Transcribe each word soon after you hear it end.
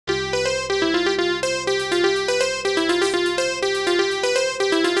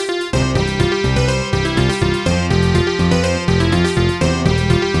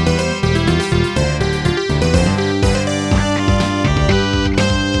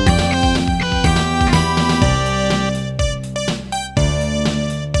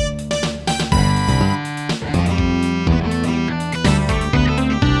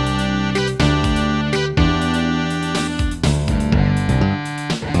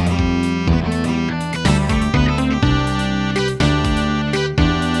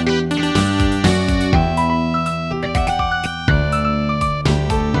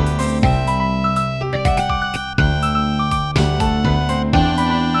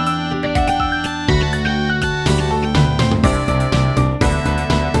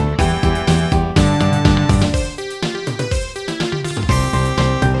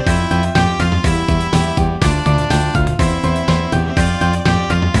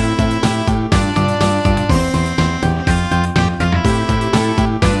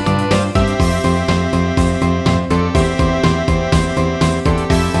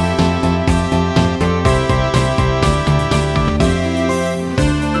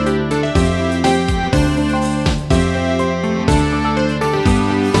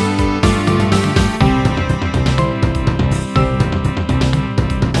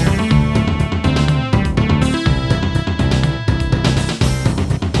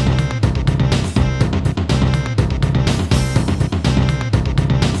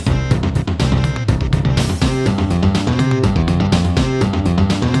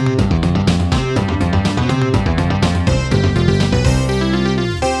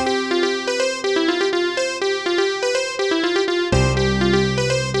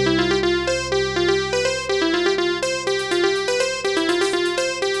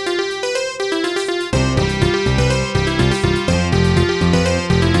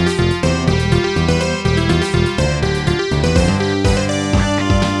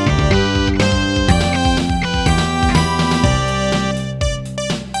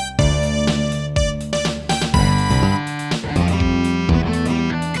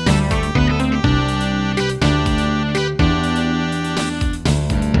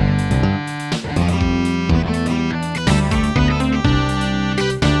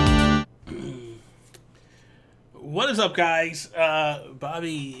What is up, guys?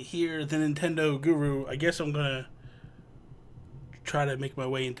 Bobby here, the Nintendo Guru. I guess I'm gonna try to make my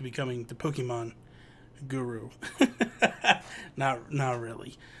way into becoming the Pokemon Guru. Not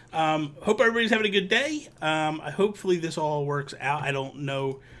really. Hope everybody's having a good day. Hopefully this all works out. I don't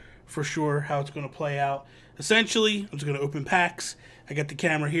know for sure how it's gonna play out. Essentially, I'm just gonna open packs. I got the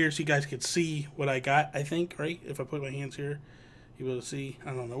camera here so you guys can see what I got. I think, right? If I put my hands here, you will see.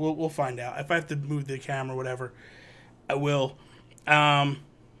 I don't know. We'll find out. If I have to move the camera, whatever, I will.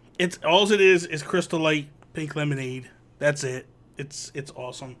 It's all it is Crystal Light Pink Lemonade. That's it. It's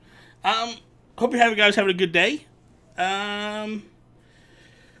awesome. Hope you guys having a good day. Let's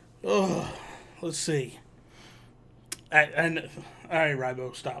see. All right,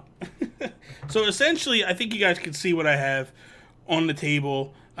 Rybo, stop. So essentially, I think you guys can see what I have on the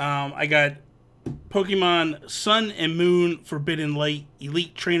table. I got Pokemon Sun and Moon Forbidden Light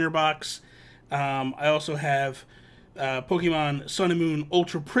Elite Trainer Box. I also have Pokemon Sun and Moon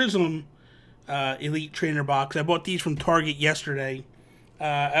Ultra Prism Elite Trainer Box. I bought these from Target yesterday.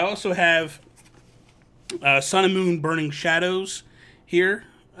 I also have Sun and Moon Burning Shadows here.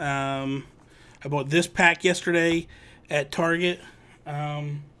 I bought this pack yesterday at Target.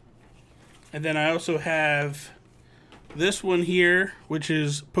 And then I also have this one here, which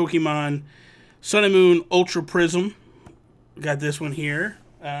is Pokemon Sun and Moon Ultra Prism. Got this one here.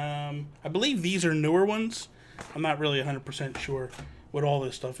 I believe these are newer ones. I'm not really 100% sure what all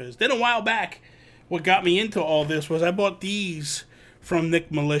this stuff is. Then a while back, what got me into all this was I bought these from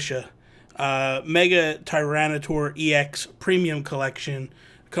Nick Militia. Mega Tyranitar EX Premium Collection.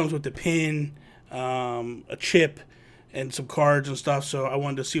 Comes with the pin, a chip, and some cards and stuff. So I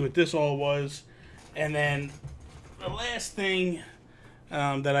wanted to see what this all was. And then the last thing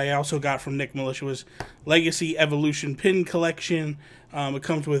that I also got from Nick Militia was Legacy Evolution Pin Collection. It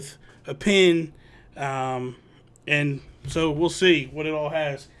comes with a pin, and so we'll see what it all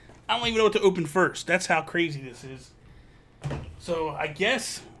has. I don't even know what to open first. That's how crazy this is. So I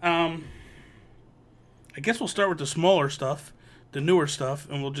guess we'll start with the smaller stuff, the newer stuff,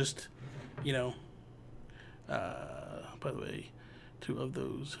 and we'll just, you know. By the way, 2 of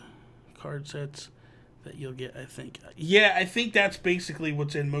those card sets that you'll get, I think. Yeah, I think that's basically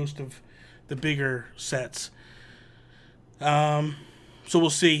what's in most of the bigger sets. So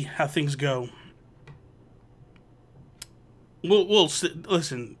we'll see how things go. We'll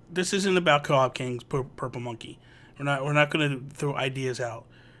listen. This isn't about Co-op Kings, Purple Monkey. We're not going to throw ideas out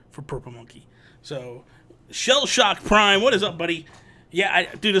for Purple Monkey. So, Shell Shock Prime, what is up, buddy? Yeah,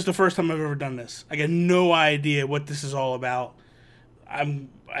 dude, this is the first time I've ever done this. I got no idea what this is all about. I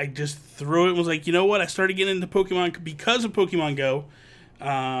just threw it and was like, you know what? I started getting into Pokemon because of Pokemon Go.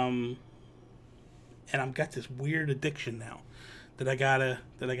 And I've got this weird addiction now that I gotta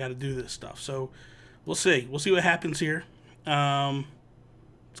do this stuff. So we'll see. We'll see what happens here.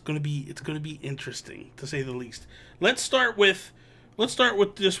 It's gonna be interesting, to say the least. Let's start with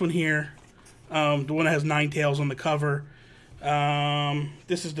this one here. The one that has Ninetales on the cover.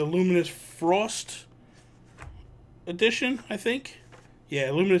 This is the Luminous Frost edition, I think.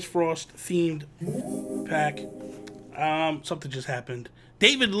 Yeah, Luminous Frost themed pack. Something just happened.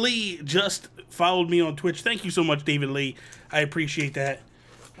 David Lee just followed me on Twitch. Thank you so much, David Lee. I appreciate that.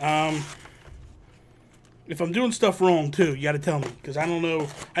 If I'm doing stuff wrong, too, you got to tell me, because I don't know.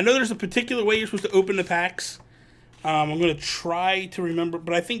 I know there's a particular way you're supposed to open the packs. I'm going to try to remember,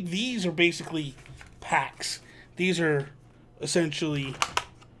 but I think these are basically packs. These are essentially,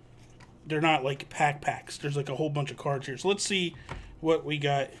 they're not like packs. There's like a whole bunch of cards here. So let's see what we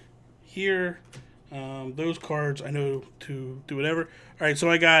got here. Those cards, I know to do whatever. All right, so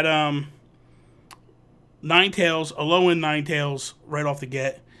I got Ninetales, a low-end Ninetales right off the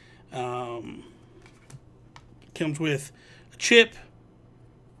get. Comes with a chip.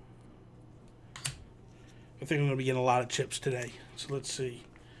 I think I'm going to be getting a lot of chips today. So let's see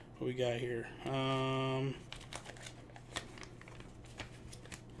what we got here.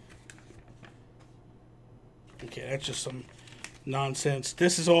 Okay, that's just some nonsense.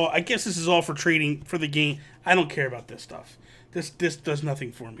 This is all, I guess this is all for trading for the game. I don't care about this stuff. This does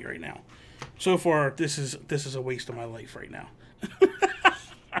nothing for me right now. So far, this is a waste of my life right now. All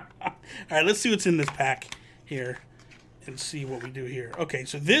right, let's see what's in this pack here and see what we do here. Okay,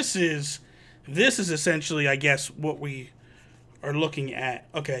 so this is essentially, I guess, what we are looking at.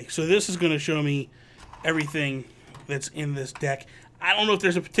 Okay, so this is going to show me everything that's in this deck. I don't know if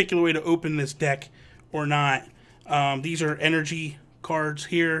there's a particular way to open this deck or not. These are energy cards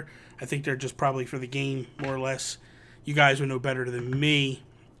here. I think they're just probably for the game, more or less. You guys would know better than me.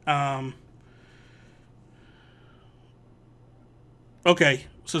 Okay,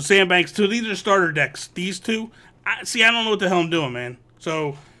 so Sandbanks, so these are starter decks. These two, See, I don't know what the hell I'm doing, man.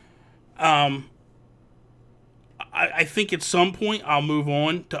 So, I think at some point I'll move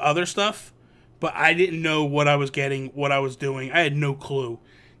on to other stuff, but I didn't know what I was getting, what I was doing. I had no clue.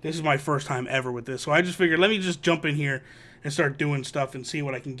 This is my first time ever with this, so I just figured let me just jump in here and start doing stuff and see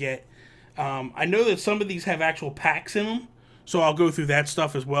what I can get. I know that some of these have actual packs in them, so I'll go through that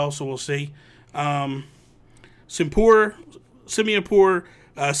stuff as well, so we'll see. Simipour,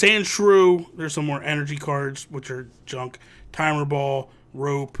 Sandshrew, there's some more energy cards, which are junk. Timer Ball,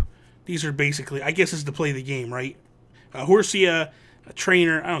 Rope. These are basically, I guess, is to play the game, right? Horsia, a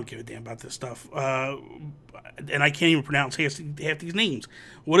trainer. I don't give a damn about this stuff. And I can't even pronounce half these names.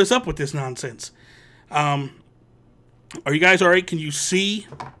 What is up with this nonsense? Are you guys all right? Can you see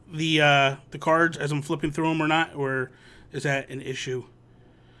the cards as I'm flipping through them or not? Or is that an issue?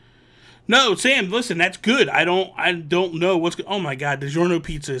 No, Sam, listen, that's good. I don't know what's oh my god, DiGiorno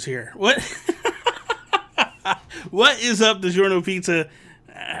Pizza is here. What? What is up, DiGiorno Pizza?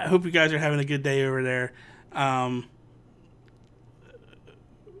 I hope you guys are having a good day over there.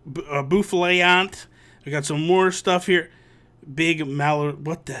 Boufflant. We got some more stuff here. Big Mallow.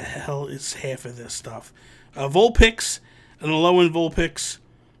 What the hell is half of this stuff? Vulpix and a low-end Vulpix.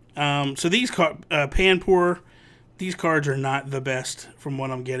 So these Panpour, these cards are not the best from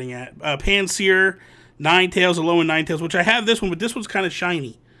what I'm getting at. Pansear, Ninetales, a low-end Ninetales, which I have this one, but this one's kind of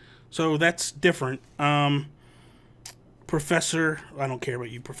shiny. So that's different. Professor, I don't care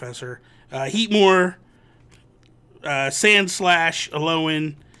about you, Professor. Heatmore, Sandslash,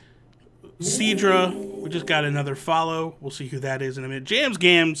 Alolan, Seadra. We just got another follow. We'll see who that is in a minute. Jams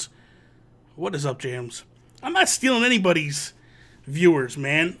Gams. What is up, Jams? I'm not stealing anybody's viewers,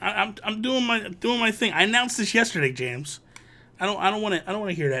 man. I'm doing my thing. I announced this yesterday, Jams. I don't want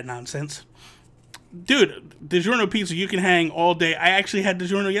to hear that nonsense. Dude, DiGiorno Pizza, you can hang all day. I actually had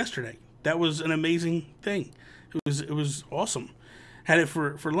DiGiorno yesterday. That was an amazing thing. It was awesome. Had it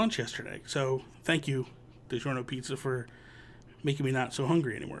for lunch yesterday. So thank you, DiGiorno Pizza, for making me not so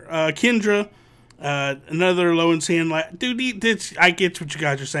hungry anymore. Kindra, another low and sand. Dude, I get what you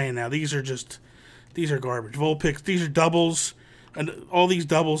guys are saying now. These are garbage. Vulpix, these are doubles, and all these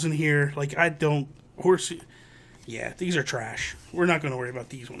doubles in here. Like yeah, these are trash. We're not going to worry about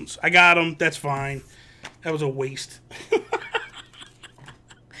these ones. I got them. That's fine. That was a waste.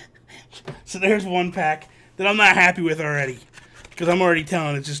 So there's one pack that I'm not happy with already, because I'm already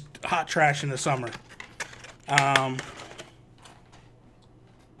telling it's just hot trash in the summer.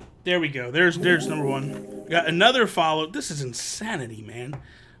 There we go. There's number one. We got another follow. This is insanity, man.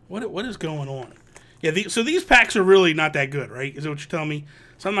 What is going on? Yeah, so these packs are really not that good, right? Is that what you're telling me?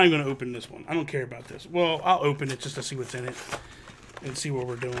 So I'm not even going to open this one. I don't care about this. Well, I'll open it just to see what's in it and see what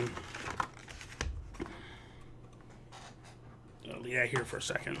we're doing. I'll leave that here for a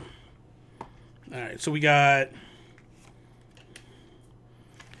second. All right, so we got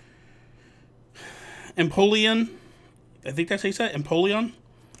Empoleon. I think that's how you say it, Empoleon.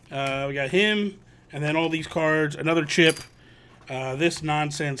 We got him, and then all these cards. Another chip. This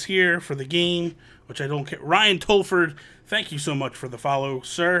nonsense here for the game, which I don't care. Ryan Tolford, thank you so much for the follow,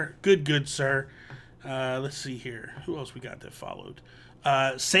 sir. Good, sir. Let's see here. Who else we got that followed?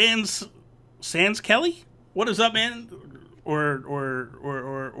 Sans Kelly? What is up, man?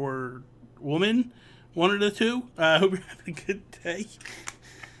 Or woman? One of the two? Hope you're having a good day.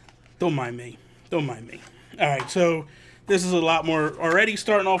 Don't mind me. Don't mind me. All right, so this is a lot more. Already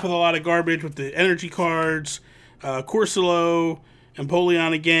starting off with a lot of garbage with the energy cards. Corsola,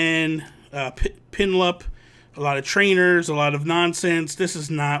 Empoleon again, Pinlup, a lot of trainers, a lot of nonsense. This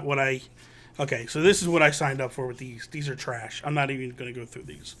is not what I... Okay, so this is what I signed up for with these. These are trash. I'm not even going to go through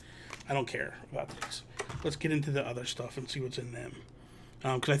these. I don't care about these. Let's get into the other stuff and see what's in them.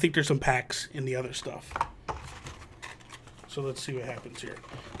 Because I think there's some packs in the other stuff. So let's see what happens here.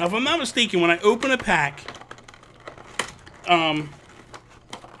 Now, if I'm not mistaken, when I open a pack, I'm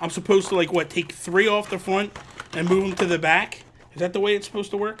supposed to, like, what, take 3 off the front and move them to the back? Is that the way it's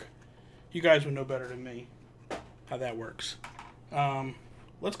supposed to work? You guys would know better than me how that works.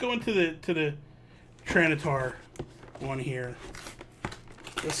 Let's go into the Trinitar one here.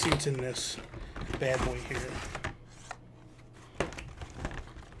 Let's see what's in this bad boy here.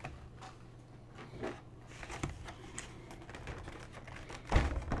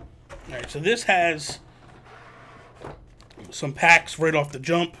 Alright, so this has some packs right off the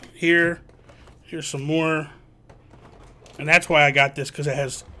jump here. Here's some more. And that's why I got this, because it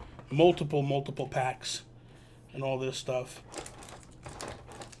has multiple packs and all this stuff.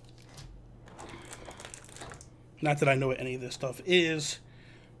 Not that I know what any of this stuff is.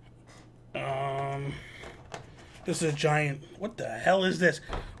 This is a giant... What the hell is this?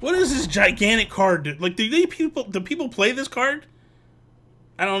 What is this gigantic card do? Like, do people play this card?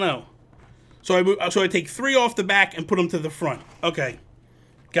 I don't know. So I take 3 off the back and put them to the front. Okay,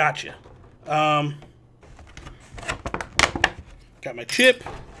 gotcha. Got my chip.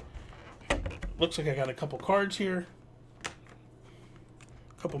 Looks like I got a couple cards here.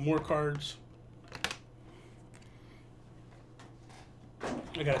 A couple more cards.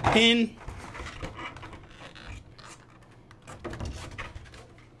 I got a pin.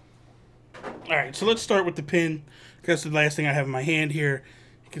 Alright, so let's start with the pin. That's the last thing I have in my hand here.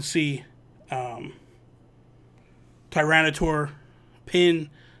 You can see Tyranitar pin.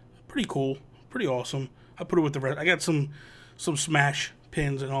 Pretty cool. Pretty awesome. I put it with the rest. I got some Smash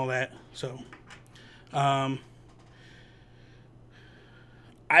pins and all that. So, I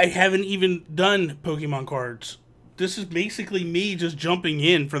haven't even done Pokemon cards. This is basically me just jumping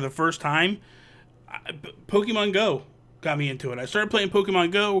in for the first time. Pokemon Go got me into it. I started playing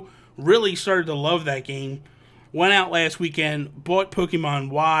Pokemon Go. Really started to love that game. Went out last weekend, bought Pokemon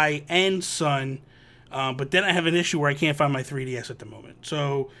Y and Sun, but then I have an issue where I can't find my 3DS at the moment.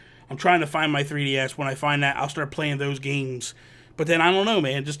 So I'm trying to find my 3DS. When I find that, I'll start playing those games. But then I don't know,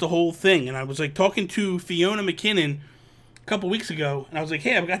 man, just the whole thing. And I was like talking to Fiona McKinnon a couple weeks ago, and I was like,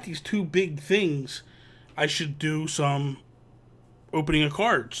 hey, I've got these 2 big things. I should do some opening of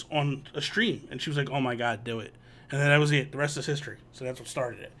cards on a stream. And she was like, oh my God, do it. And then that was it. The rest is history. So that's what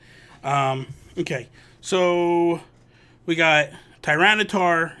started it. Okay, so we got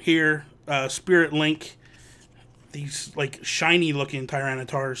Tyranitar here, Spirit Link, these like shiny looking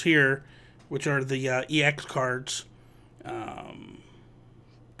Tyranitars here, which are the EX cards.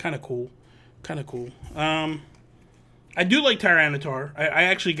 Kind of cool, I do like Tyranitar. I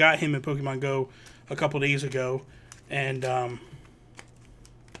actually got him in Pokemon Go a couple days ago, and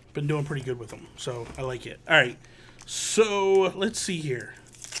been doing pretty good with him, so I like it. All right, so let's see here.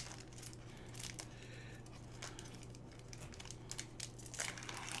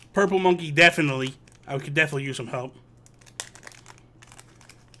 Purple Monkey, definitely. I could definitely use some help.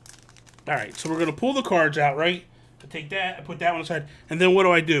 Alright, so we're going to pull the cards out, right? I take that, I put that one aside, and then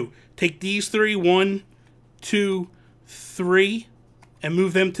what do? Take these 3, 1, 2, 3, and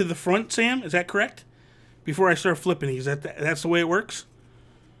move them to the front, Sam? Is that correct? Before I start flipping these, that's the way it works?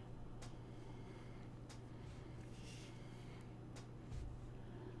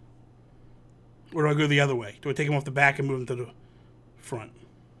 Or do I go the other way? Do I take them off the back and move them to the front?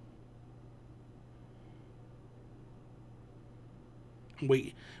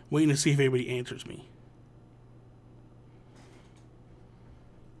 Waiting to see if anybody answers me.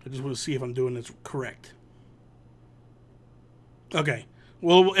 I just want to see if I'm doing this correct. Okay.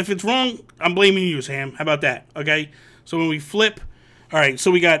 Well, if it's wrong, I'm blaming you, Sam. How about that? Okay. So when we flip, all right. So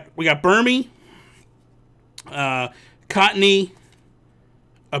we got Burmy, Cottony,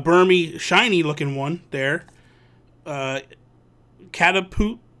 a Burmy shiny looking one there,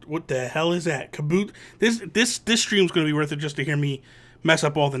 Catapoot. What the hell is that? Kaboot. This stream's gonna be worth it just to hear me mess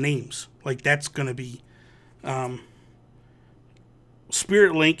up all the names. Like, that's gonna be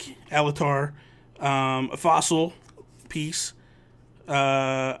Spirit Link, Alatar, a Fossil piece,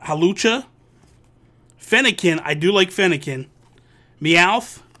 Halucha, Fennekin. I do like Fennekin,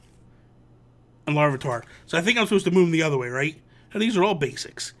 Meowth, and Larvitar. So I think I'm supposed to move them the other way, right? Now, these are all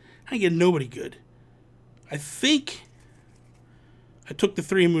basics. I get nobody good. I think I took the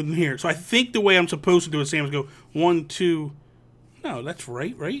 3 and moved them here. So I think the way I'm supposed to do it, Sam, is go 1, 2. No, that's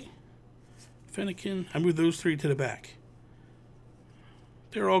right? Fennekin. I moved those 3 to the back.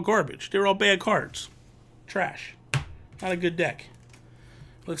 They're all garbage. They're all bad cards. Trash. Not a good deck.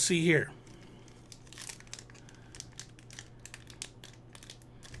 Let's see here.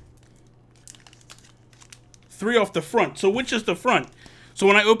 Three off the front. So which is the front? So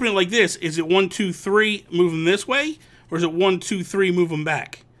when I open it like this, is it 1, 2, 3, move them this way? Or is it 1, 2, 3, move them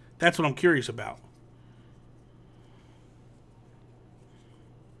back? That's what I'm curious about.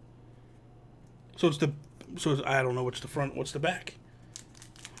 So I don't know what's the front, what's the back.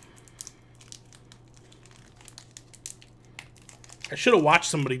 I should have watched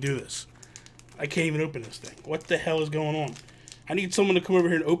somebody do this. I can't even open this thing. What the hell is going on? I need someone to come over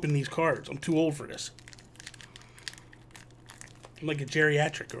here and open these cards. I'm too old for this. I'm like a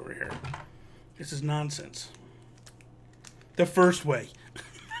geriatric over here. This is nonsense. The first way.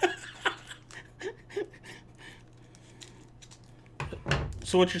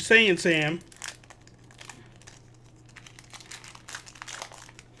 So what you're saying, Sam,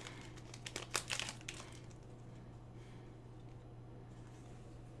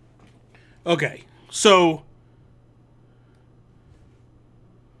 okay, so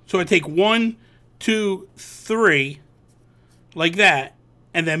I take 1, 2, 3, like that,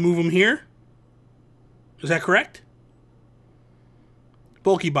 and then move them here. Is that correct?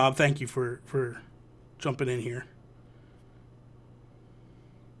 Bulky Bob, thank you for jumping in here.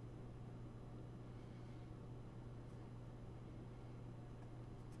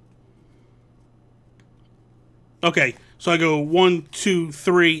 Okay, so I go 1, 2,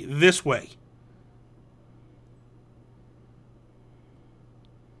 3 this way.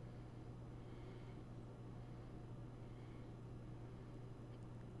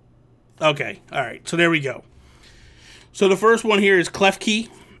 Okay, all right, so there we go. So the first one here is Klefki,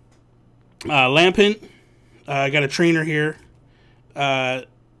 Lampent. I got a trainer here.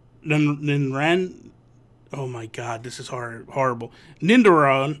 Ninran. Oh my god, this is horrible.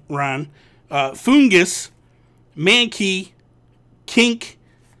 Nindaran, Fungus, Mankey, Kink,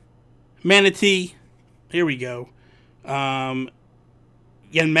 Manatee. Here we go. Yanmega,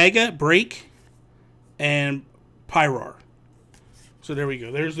 Break, and Pyroar. So there we go.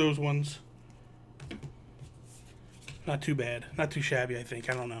 There's those ones. Not too bad. Not too shabby, I think.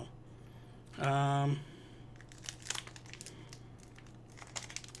 I don't know.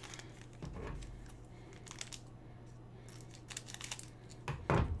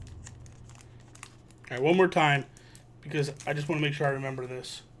 All right, one more time, because I just want to make sure I remember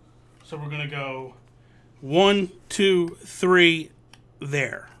this. So we're going to go 1, 2, 3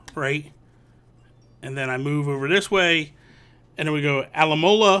 there, right? And then I move over this way, and then we go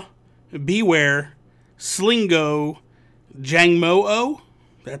Alamola, Beware, Slingo, Jangmo-O,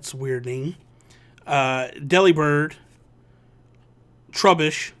 that's a weird name, Delibird,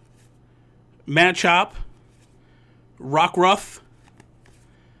 Trubbish, Machop, Rockruff,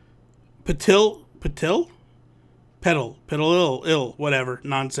 Petal, whatever,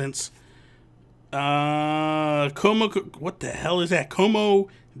 nonsense. Como, what the hell is that? Como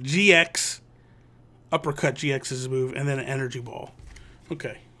GX, Uppercut GX is his move, and then an Energy Ball.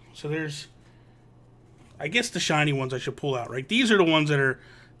 Okay, so there's, I guess the shiny ones I should pull out, right? These are the ones that are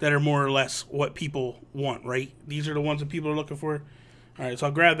more or less what people want, right? These are the ones that people are looking for. All right, so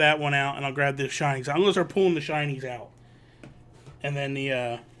I'll grab that one out, and I'll grab the shinies. I'm gonna start pulling the shinies out, and then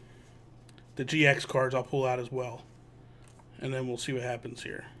the GX cards I'll pull out as well, and then we'll see what happens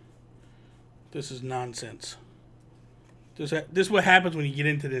here. This is nonsense. This is what happens when you get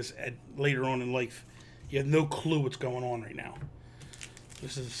into this later on in life. You have no clue what's going on right now.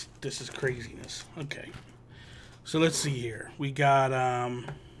 This is craziness. Okay, so let's see here. We got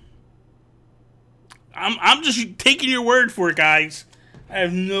I'm just taking your word for it, guys. I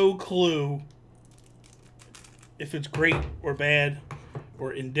have no clue if it's great or bad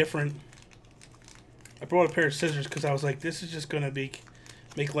or indifferent. I brought a pair of scissors because I was like, this is just going to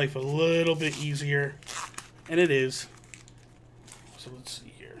make life a little bit easier. And it is. So let's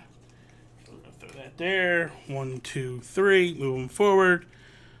see here. We're going to throw that there. 1, 2, 3. Moving forward.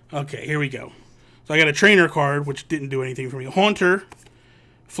 Okay, here we go. So I got a trainer card, which didn't do anything for me. Haunter.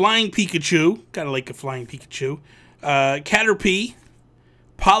 Flying Pikachu. Gotta like a Flying Pikachu. Caterpie.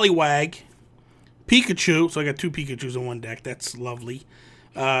 Poliwag. Pikachu. So I got 2 Pikachus in one deck. That's lovely.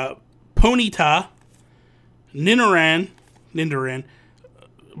 Ponyta. Nindaran,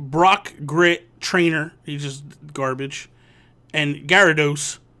 Brock Grit Trainer, he's just garbage, and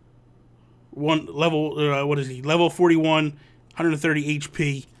Gyarados, what is he? Level 41, 130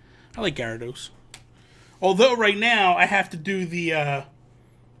 HP. I like Gyarados. Although right now I have to do the,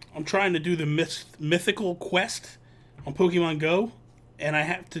 I'm trying to do the mythical quest on Pokemon Go, and I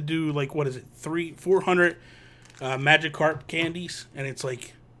have to do like, what is it, 400 Magikarp candies, and it's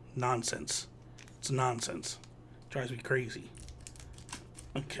like nonsense. It's nonsense. Drives me crazy.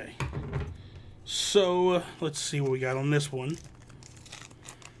 Okay. So, let's see what we got on this one.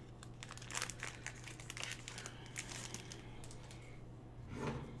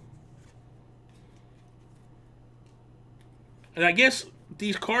 And I guess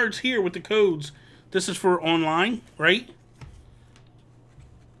these cards here with the codes, this is for online, right?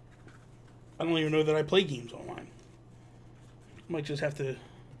 I don't even know that I play games online. Might just have to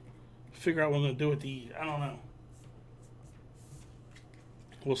figure out what I'm going to do with the, I don't know.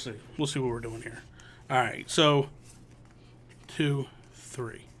 We'll see. We'll see what we're doing here. All right, so 2,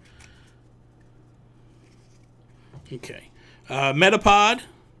 3. Okay. Metapod,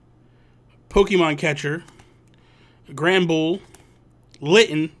 Pokemon Catcher, Granbull,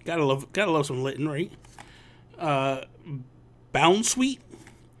 Litten. Gotta love some Litten, right? Bounsweet,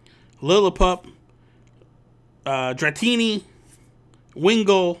 Lillipup, Dratini,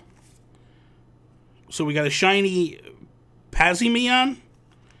 Wingull. So we got a shiny Pazimian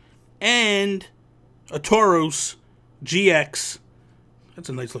and a Tauros GX. That's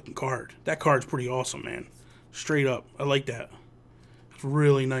a nice looking card. That card's pretty awesome, man. Straight up. I like that. It's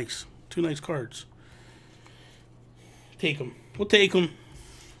really nice. 2 nice cards. Take them. We'll take them.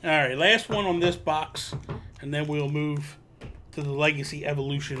 All right, last one on this box, and then we'll move to the Legacy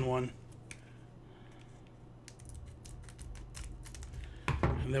Evolution one.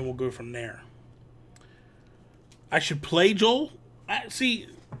 And then we'll go from there. I should play Joel? See,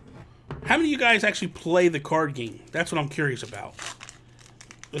 how many of you guys actually play the card game? That's what I'm curious about.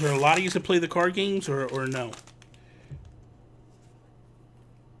 Is there a lot of you that play the card games, or no?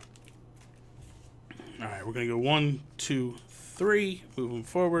 Alright, we're going to go 1, 2, 3. Moving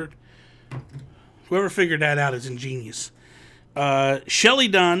forward. Whoever figured that out is ingenious.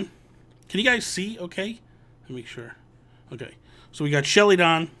 Shelly-Don. Can you guys see? Okay. Let me make sure. Okay. So we got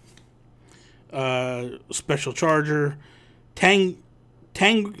Shelly-Don. Special Charger. Tangrowth.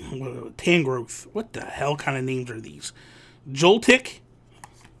 What the hell kind of names are these? Joltik.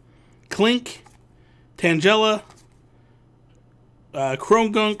 Clink. Tangela.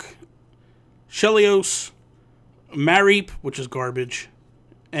 Krogunk. Shelios. Mareep, which is garbage.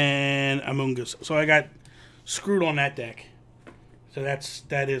 And Amoonguss. So I got screwed on that deck. So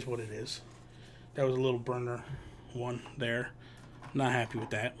that is what it is. That was a little burner one there. Not happy with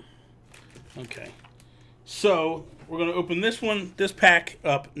that. Okay. So we're gonna open this pack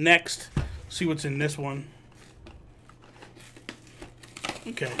up next. See what's in this one.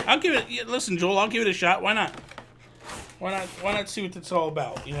 Okay. I'll give it listen, Joel, I'll give it a shot. Why not? Why not see what it's all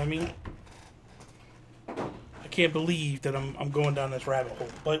about? You know what I mean? I can't believe that I'm going down this rabbit hole.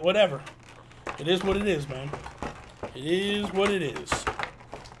 But whatever. It is what it is, man. It is what it is.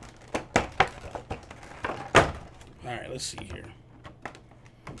 Alright, let's see here.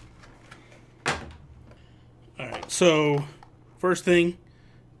 Alright, so first thing,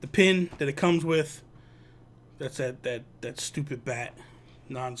 the pin that it comes with. That's that stupid bat.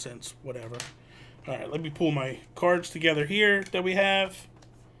 Nonsense, whatever. Alright, let me pull my cards together here that we have.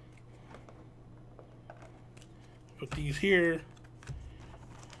 Put these here.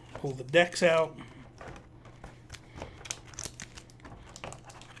 Pull the decks out.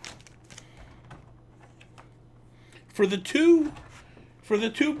 For the two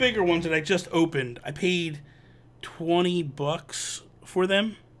bigger ones that I just opened, I paid $20 for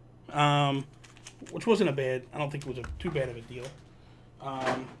them, which wasn't a bad. I don't think it was too bad of a deal.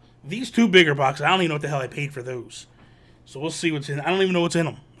 These 2 bigger boxes, I don't even know what the hell I paid for those. So we'll see what's in. I don't even know what's in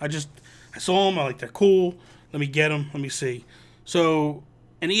them. I saw them. I like they're cool. Let me get them. Let me see. So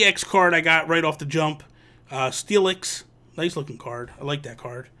an EX card I got right off the jump. Steelix, nice looking card. I like that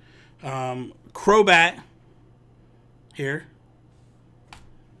card. Crobat here.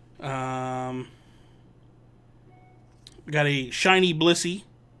 Got a shiny Blissey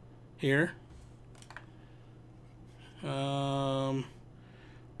here.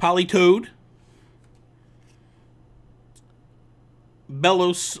 Politoed.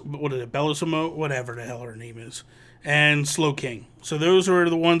 Bellosimo, whatever the hell her name is. And Slowking. So those are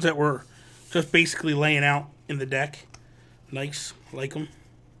the ones that were just basically laying out in the deck. Nice. Like them.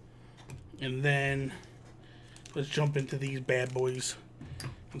 And then let's jump into these bad boys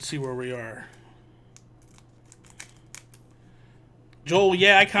and see where we are. Joel,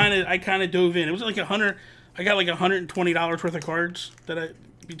 yeah, I kind of dove in. It was like $100. I got like $120 worth of cards that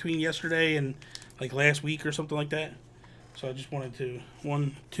between yesterday and like last week or something like that. So I just wanted to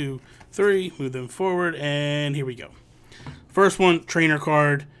 1, 2, 3 move them forward, and here we go. First one, trainer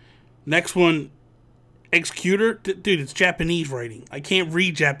card. Next one, Executor. Dude, it's Japanese writing. I can't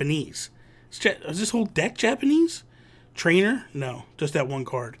read Japanese. Is this whole deck Japanese? Trainer? No, just that one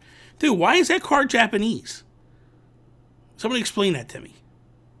card. Dude, why is that card Japanese? Somebody explain that to me.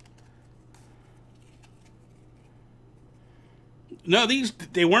 No,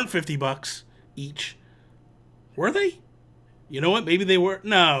 they weren't $50 each. Were they? You know what? Maybe they were.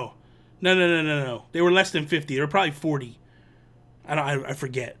 No. They were less than 50. They were probably 40. I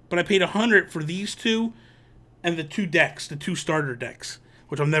forget. But I paid $100 for these 2 and the 2 decks, the 2 starter decks,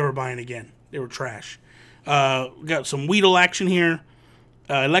 which I'm never buying again. They were trash. Got some Weedle action here.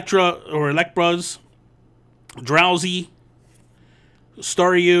 Electbuzz, Drowsy,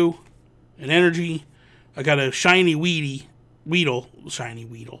 Staryu, and Energy. I got a shiny Weedle,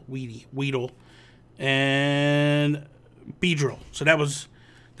 and Beedrill. So that was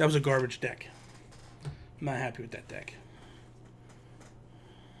a garbage deck. I'm not happy with that deck.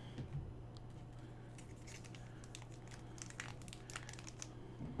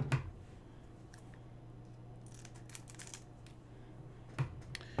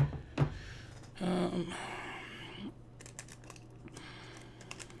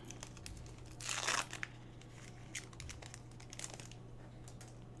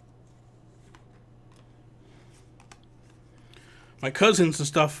 my cousins and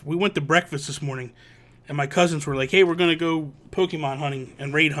stuff, we went to breakfast this morning, and my cousins were like, hey, we're going to go Pokemon hunting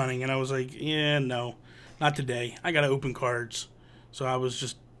and raid hunting. And I was like, yeah, no, not today. I got to open cards. So I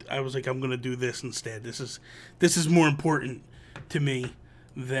was like, I'm going to do this instead. This is more important to me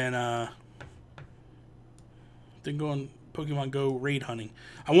than going Pokemon Go raid hunting.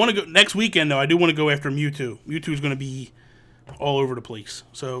 I want to go next weekend, though. I do want to go after Mewtwo. Mewtwo is going to be all over the place.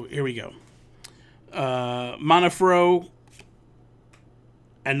 So here we go. Monifro,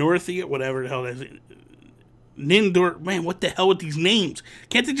 Anorthia, whatever the hell that is. Nindor, man, what the hell with these names?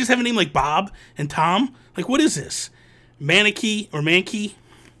 Can't they just have a name like Bob and Tom? Like, what is this? Mankey,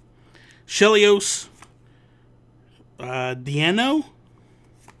 Shelios, Deano,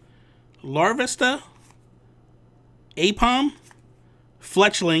 Larvesta, Apom,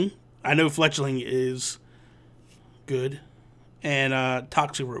 Fletchling. I know Fletchling is good. And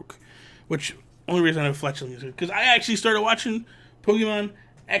Toxicroak, which only reason I know Fletchling is good because I actually started watching Pokemon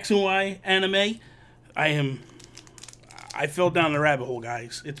X and Y anime. I fell down the rabbit hole,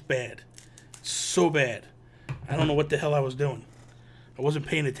 guys. It's bad. It's so bad. I don't know what the hell I was doing. I wasn't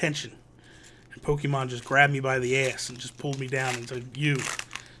paying attention. And Pokemon just grabbed me by the ass and just pulled me down and said, you,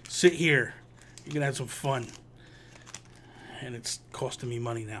 sit here. You're going to have some fun. And it's costing me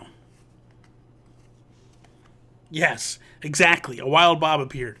money now. Yes, exactly. A Wild Bob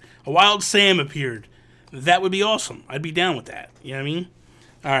appeared. A Wild Sam appeared. That would be awesome. I'd be down with that. You know what I mean?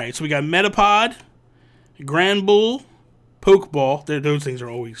 All right, so we got Metapod, Granbull, Pokeball. Those things are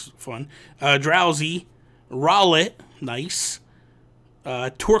always fun. Drowsy, Rowlet, nice.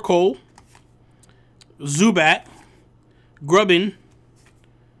 Torkoal, Zubat, Grubbin.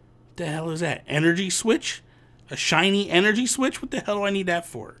 What the hell is that? Energy Switch? A shiny energy switch? What the hell do I need that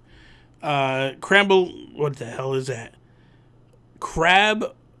for? Cramble, what the hell is that?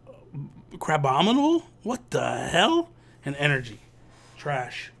 Crabominal? What the hell? And energy.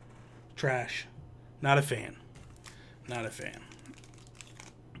 Trash. Trash. Not a fan. Not a fan.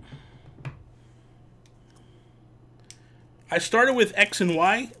 I started with X and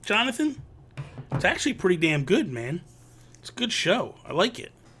Y, Jonathan. It's actually pretty damn good, man. It's a good show. I like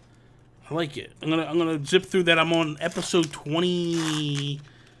it. I like it. I'm gonna zip through that. I'm on episode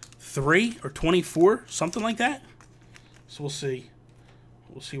 23 or 24, something like that. So we'll see.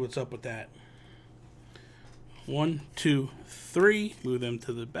 We'll see what's up with that. 1, 2, 3. Move them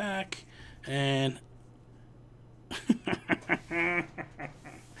to the back, and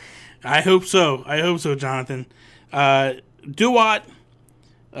I hope so. I hope so, Jonathan. Duat.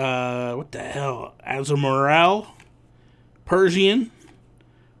 What the hell? Azumarill, Persian,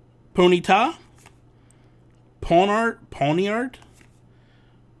 Ponyta, Pawniard,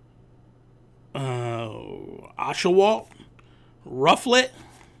 Oshawott, Rufflet,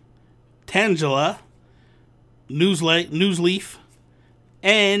 Tangela, Newsleaf,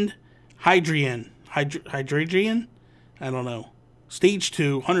 and Hydreigon. Hydreigon? I don't know. Stage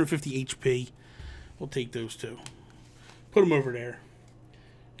 2, 150 HP. We'll take those two. Put them over there.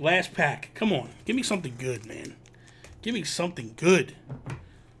 Last pack. Come on. Give me something good, man. Give me something good.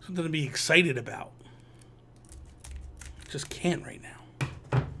 Something to be excited about. Just can't right now.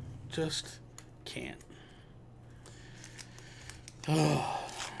 Just can't.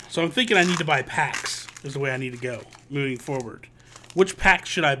 So I'm thinking I need to buy packs is the way I need to go moving forward. Which pack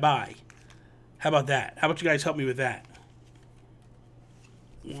should I buy? How about that? How about you guys help me with that?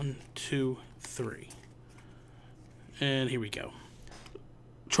 1, 2, 3. And here we go.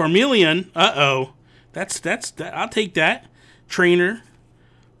 Charmeleon. Uh-oh. That's I'll take that. Trainer.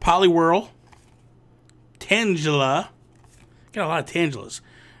 Poliwhirl. Tangela. Got a lot of Tangelas.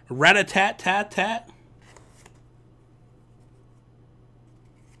 Rat-a-tat-tat-tat.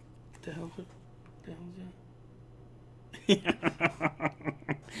 What the hell is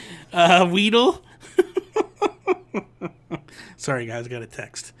that? Weedle. Sorry, guys. I got a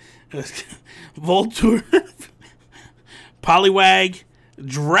text. Voltorb. Poliwag.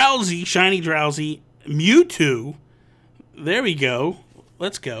 Drowsy. Shiny Drowsy. Mewtwo. There we go.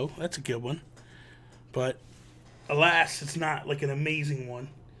 Let's go. That's a good one. But, alas, it's not like an amazing one.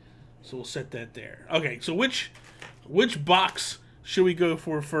 So we'll set that there. Okay, so which box should we go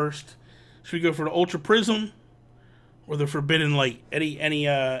for first? Should we go for the Ultra Prism or the Forbidden Light?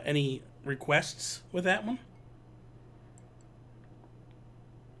 Any requests with that one?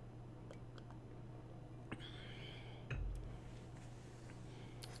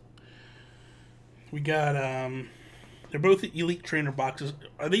 We got they're both Elite Trainer boxes.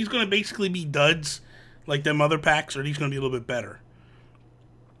 Are these going to basically be duds like them other packs, or are these going to be a little bit better?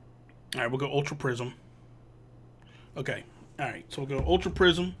 All right, we'll go Ultra Prism. Okay. All right, so we'll go Ultra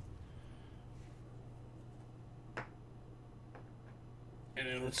Prism.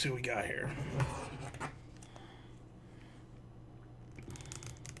 And let's see what we got here.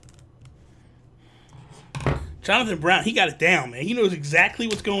 Jonathan Brown, he got it down, man. He knows exactly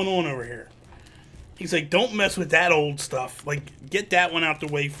what's going on over here. He's like, don't mess with that old stuff. Like, get that one out the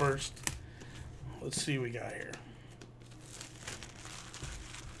way first. Let's see what we got here.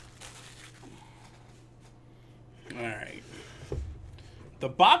 Alright. The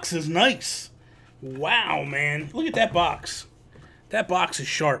box is nice. Wow, man. Look at that box. That box is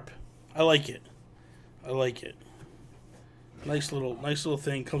sharp. I like it. I like it. Nice little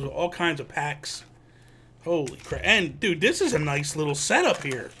thing. Comes with all kinds of packs. Holy crap. And, dude, this is a nice little setup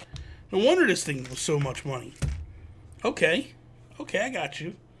here. No wonder this thing was so much money. Okay. Okay, I got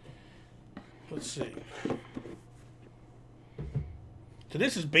you. Let's see. So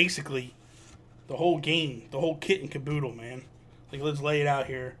this is basically the whole game, the whole kit and caboodle, man. Like, let's lay it out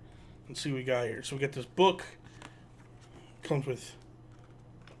here and see what we got here. So we got this book. Comes with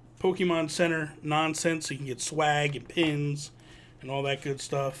Pokemon Center nonsense, so you can get swag and pins and all that good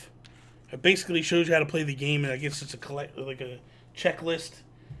stuff. It basically shows you how to play the game, and I guess it's like a checklist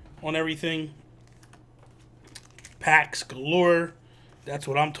on everything. Packs galore. That's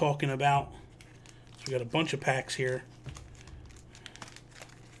what I'm talking about. So we got a bunch of packs here.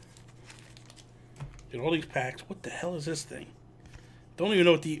 Dude, all these packs. What the hell is this thing? Don't even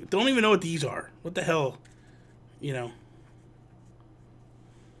know what these are. What the hell? You know.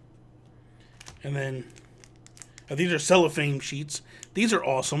 And then these are cellophane sheets. These are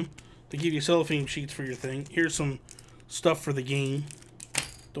awesome. They give you cellophane sheets for your thing. Here's some stuff for the game.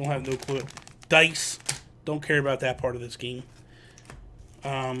 Don't have no clue. Dice. Don't care about that part of this game.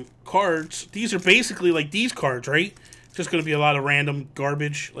 Cards. These are basically like these cards, right? Just going to be a lot of random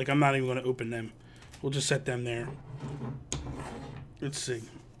garbage. Like, I'm not even going to open them. We'll just set them there. Let's see.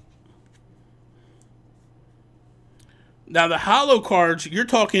 Now, the holo cards, you're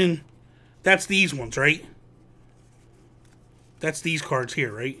talking... That's these ones, right? That's these cards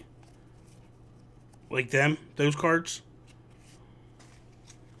here, right? Like them? Those cards?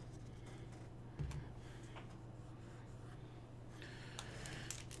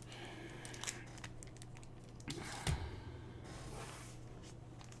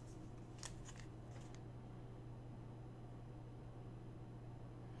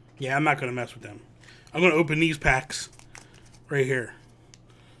 Yeah, I'm not going to mess with them. I'm going to open these packs right here.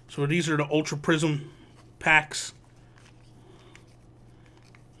 So these are the Ultra Prism packs.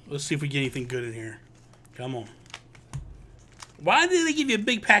 Let's see if we get anything good in here. Come on. Why did they give you a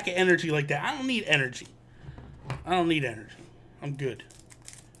big pack of energy like that? I don't need energy. I don't need energy. I'm good.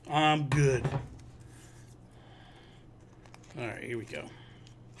 I'm good. Alright, here we go.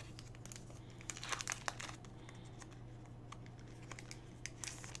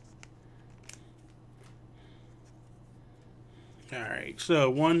 Alright, so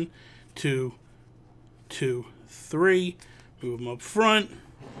 1, 2, 2, 3. Move them up front.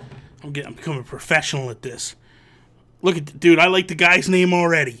 I'm becoming a professional at this. Look at, dude, I like the guy's name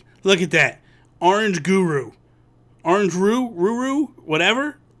already. Look at that. Orange Guru. Orange Ruru,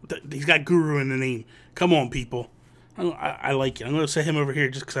 whatever. He's got Guru in the name. Come on, people. I like it. I'm going to set him over here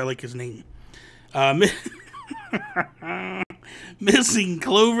just because I like his name. Missing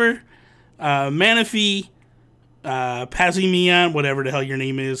Clover. Manaphy. Pazimian, whatever the hell your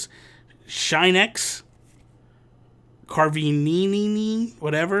name is. Shinex. Carvinini,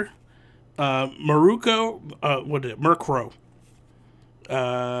 whatever. Maruko, what is it? Murkrow.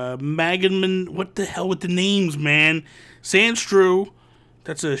 Magnum, what the hell with the names, man? Sandstrew,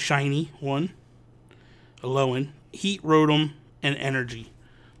 that's a shiny one. Alolan, Heat Rotom, and Energy. So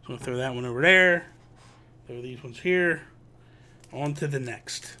I'm going to throw that one over there. Throw these ones here. On to the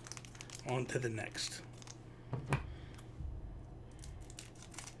next. On to the next.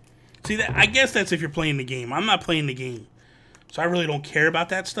 See, that, I guess that's if you're playing the game. I'm not playing the game. So I really don't care about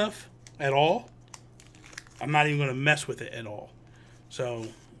that stuff at all. I'm not even going to mess with it at all. So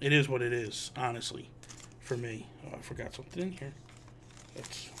it is what it is, honestly, for me. Oh, I forgot something in here.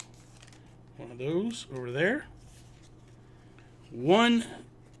 That's one of those over there. 1,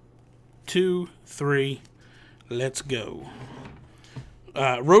 2, 3. Let's go.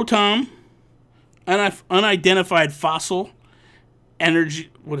 Rotom. Unidentified fossil. Energy.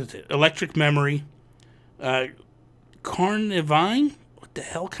 What is it? Electric memory. Carnivine? What the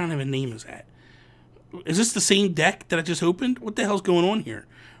hell kind of a name is that? Is this the same deck that I just opened? What the hell's going on here?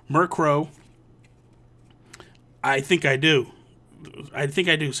 Murkrow. I think I do. I think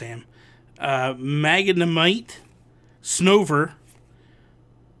I do, Sam. Magnemite. Snover.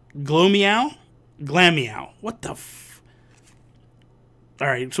 Glomeow. Glameow. What the f...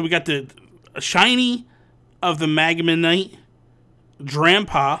 Alright, so we got the shiny of the Magnemite.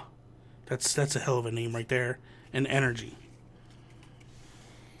 Drampa. That's a hell of a name right there. And Energy.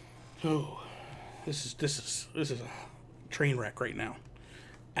 Oh, this is a train wreck right now.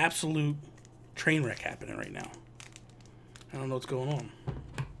 Absolute train wreck happening right now. I don't know what's going on.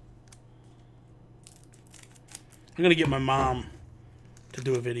 I'm gonna get my mom to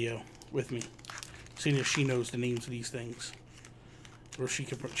do a video with me, seeing if she knows the names of these things, or she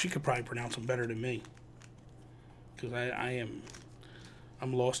could probably pronounce them better than me, because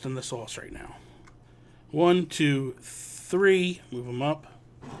I'm lost in the sauce right now. 1, 2, 3. Move them up.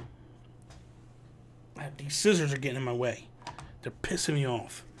 These scissors are getting in my way. They're pissing me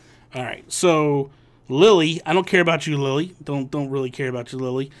off. All right, so Lily, I don't care about you, Lily. Don't really care about you,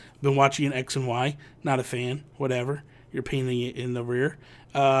 Lily. Been watching X and Y. Not a fan. Whatever. You're painting it in the rear.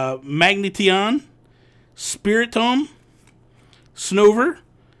 Magnetian, Spiritomb, Snover,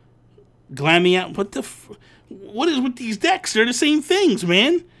 Glameow. What is with these decks? They're the same things,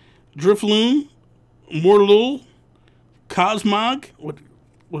 man. Drifloon, Morlul, Cosmog, or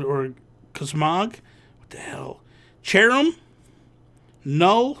Cosmog. What the hell? Cherum,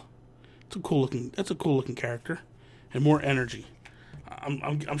 Null. That's a cool looking character, and more Energy.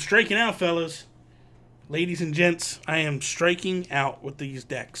 I'm striking out, fellas, ladies and gents. I am striking out with these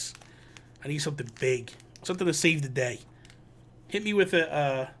decks. I need something big, something to save the day. Hit me with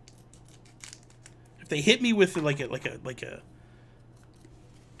a. If they hit me with like a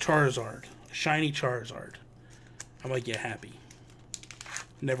Charizard, a shiny Charizard, I might get happy.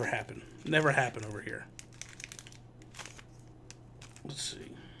 Never happen. Never happen over here. Let's see.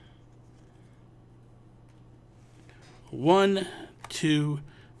 1, 2,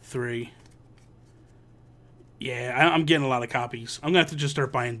 3. Yeah, I'm getting a lot of copies. I'm gonna have to just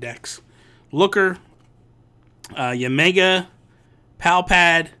start buying decks. Looker, Yamega,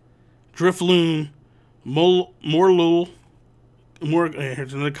 Palpad, Drifloon, Morlul,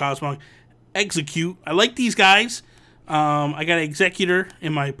 here's another Cosmog, Execute. I like these guys. I got an Executor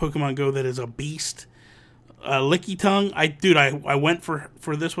in my Pokemon Go that is a beast. Lickitung. I went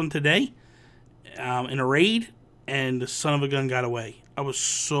for this one today in a raid, and the son of a gun got away. I was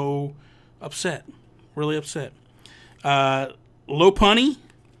so upset. Really upset. Lopunny.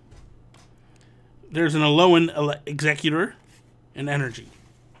 There's an Alolan Executor and Energy.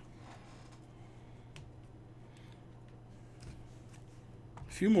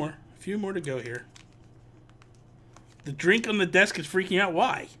 A few more to go here. The drink on the desk is freaking out.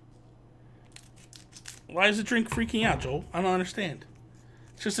 Why? Why is the drink freaking out, Joel? I don't understand.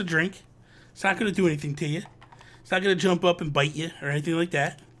 It's just a drink. It's not going to do anything to you. It's not going to jump up and bite you or anything like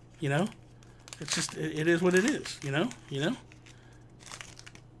that. You know? It's just, it is what it is. You know? You know?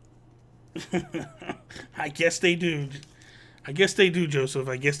 I guess they do. I guess they do, Joseph.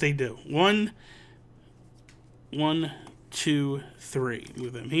 I guess they do. 1, 2, 3.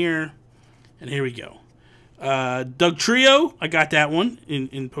 Move them here. And here we go. Dugtrio. I got that one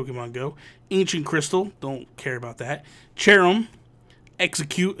in Pokemon Go. Ancient Crystal. Don't care about that. Cherum.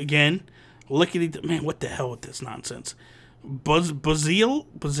 Execute again. Lickety. Man, what the hell with this nonsense? Buzzelle.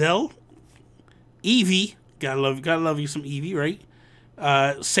 Eevee. Gotta love you some Eevee, right?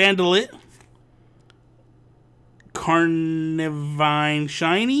 Salandit. Carnivine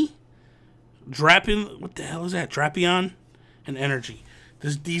Shiny. Drapion. What the hell is that? Drapion and Energy.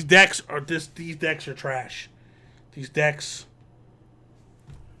 These decks are trash. These decks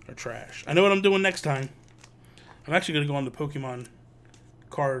are trash. I know what I'm doing next time. I'm actually gonna go on the Pokemon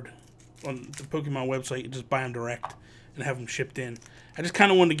card on the Pokemon website and just buy them direct and have them shipped in. I just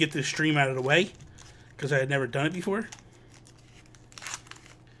kind of wanted to get this stream out of the way because I had never done it before,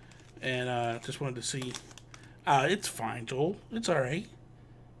 and just wanted to see. It's fine, Joel. It's all right.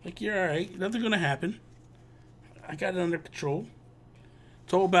 Like, you're all right. Nothing's gonna happen. I got it under control.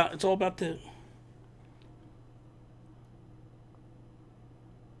 It's all about the.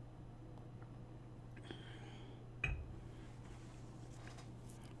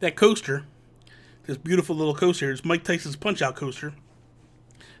 That coaster, this beautiful little coaster, it's Mike Tyson's Punch-Out coaster.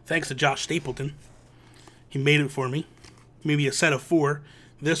 Thanks to Josh Stapleton. He made it for me. Maybe a set of 4.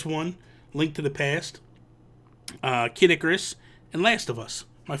 This one, Link to the Past, Kid Icarus, and Last of Us.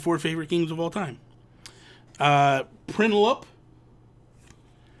 My 4 favorite games of all time. Prinlup,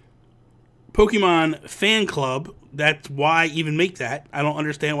 Pokemon Fan Club. That's why I even make that. I don't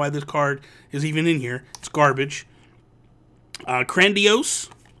understand why this card is even in here. It's garbage. Grandiose.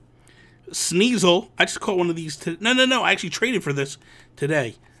 Sneasel. I just caught one of these. No. I actually traded for this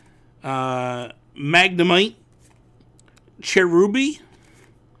today. Magnemite. Cherubi.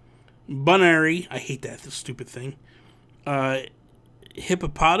 Bunary. I hate that. This stupid thing.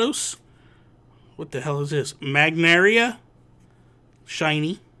 Hippopotos. What the hell is this? Magnaria.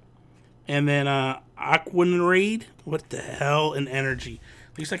 shiny. And then Aquanraid. What the hell? And energy.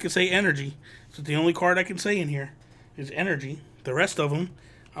 At least I can say energy. So the only card I can say in here is energy. The rest of them,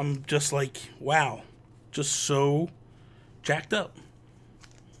 I'm just like, wow. Just so jacked up.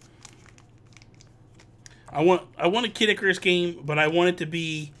 I want a Kid Icarus game, but I want it to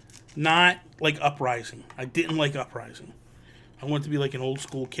be not like Uprising. I didn't like Uprising. I want it to be like an old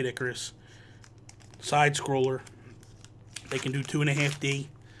school Kid Icarus. Side scroller. They can do 2.5D.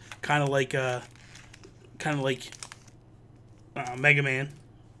 Kind of like Mega Man.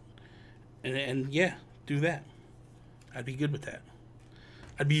 And yeah, do that. I'd be good with that.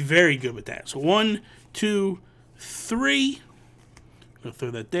 I'd be very good with that. So 1, 2, 3. I'm gonna throw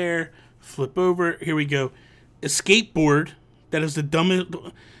that there. Flip over. Here we go. Escape board. That is the dumbest.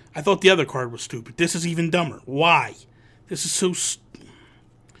 I thought the other card was stupid. This is even dumber. Why? This is so.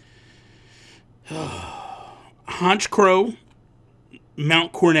 Honchkrow.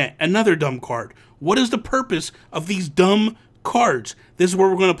 Mount Cornet. Another dumb card. What is the purpose of these dumb cards? This is where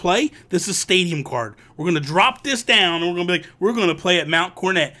we're going to play. This is a stadium card. We're going to drop this down and we're going to be like, we're going to play at Mount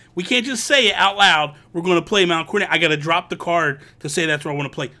Cornet. We can't just say it out loud. We're going to play Mount Cornet. I got to drop the card to say that's where I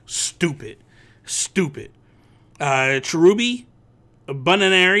want to play. Stupid. Stupid. Cherubi,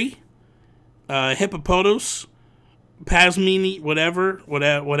 Bunanary, Hippopotos, Pasmini, whatever,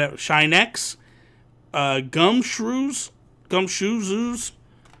 Shinex, Gumshoes,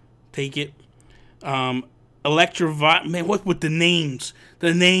 take it. Electrovite, man, what with the names?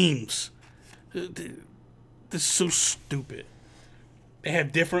 The names. This is so stupid. They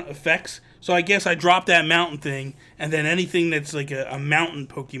have different effects. So I guess I dropped that mountain thing, and then anything that's like a mountain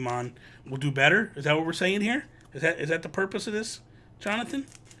Pokemon will do better. Is that what we're saying here? Is that the purpose of this, Jonathan?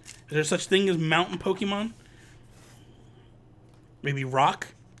 Is there such thing as mountain Pokemon? Maybe rock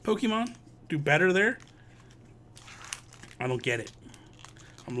Pokemon do better there? I don't get it.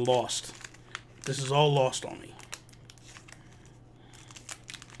 I'm lost. This is all lost on me.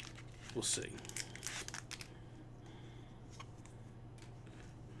 We'll see.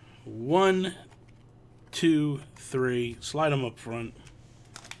 1, 2, 3. Slide them up front.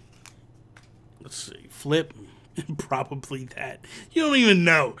 Let's see. Flip. Probably that. You don't even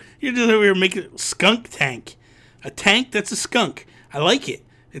know. You're just over here making a skunk tank. A tank that's a skunk. I like it.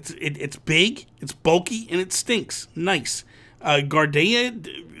 It's big, it's bulky, and it stinks. Nice. Gardenia?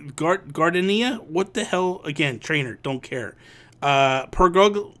 What the hell? Again, trainer. Don't care.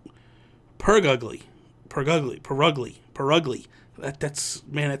 Perugly. That's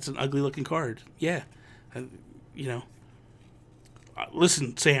man, that's an ugly looking card. Yeah. You know.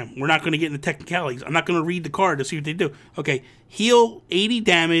 Listen, Sam, we're not going to get into technicalities. I'm not going to read the card to see what they do. Okay, heal 80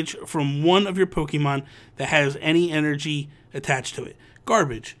 damage from one of your Pokemon that has any energy attached to it.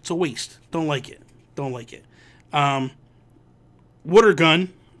 Garbage. It's a waste. Don't like it. Don't like it. Water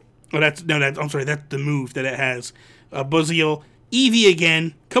Gun. Oh, I'm sorry. That's the move that it has. Buzzeel. Eevee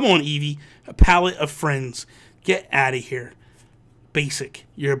again. Come on, Eevee. A palette of friends. Get out of here. Basic.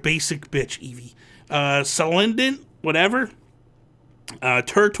 You're a basic bitch, Eevee. Salendent. Whatever.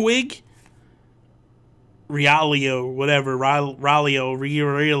 Turtwig, Realio, whatever,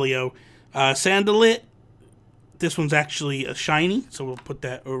 Realio, Sandalit. This one's actually a shiny, so we'll put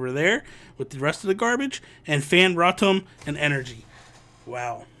that over there with the rest of the garbage. And Fan Rotom and Energy.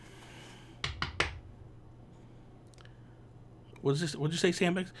 Wow. What'd you say,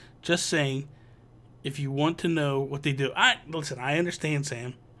 Sandbags? Just saying, if you want to know what they do, listen. I understand,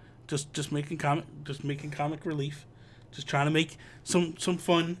 Sam. Just making comic relief. Just trying to make some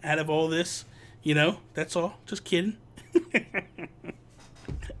fun out of all this. You know, that's all. Just kidding.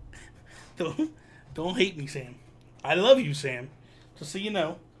 Don't hate me, Sam. I love you, Sam. Just so you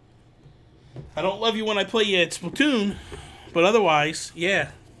know. I don't love you when I play you at Splatoon. But otherwise,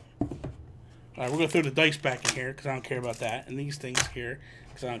 yeah. Alright, we're going to throw the dice back in here because I don't care about that. And these things here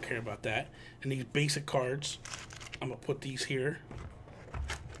because I don't care about that. And these basic cards, I'm going to put these here.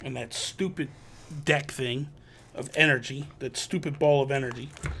 And that stupid deck thing of energy, that stupid ball of energy,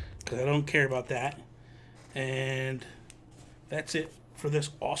 because I don't care about that. And that's it for this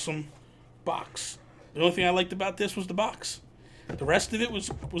awesome box. The only thing I liked about this was the box. The rest of it was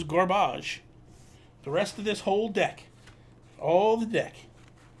garbage. The rest of this whole deck, all the deck,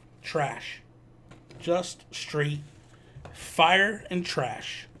 trash. Just straight fire and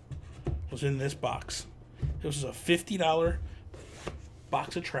trash was in this box. This was a $50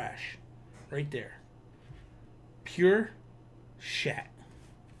 box of trash right there. Pure shat.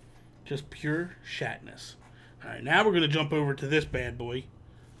 Just pure shatness. Alright, now we're going to jump over to this bad boy.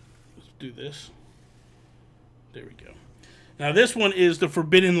 Let's do this. There we go. Now this one is the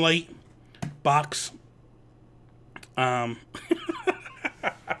Forbidden Light box.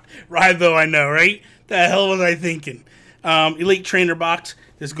 Ribo, I know, right? The hell was I thinking? Elite Trainer box.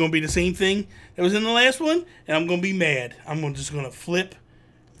 This is going to be the same thing that was in the last one, and I'm going to be mad. I'm just going to flip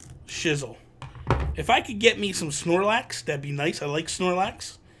shizzle. If I could get me some Snorlax, that'd be nice. I like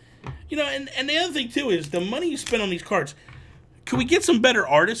Snorlax. You know, and the other thing, too, is the money you spend on these cards. Could we get some better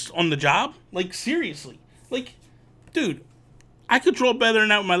artists on the job? Like, seriously. Like, dude, I could draw better than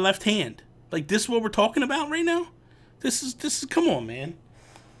that with my left hand. Like, this is what we're talking about right now? This is, come on, man.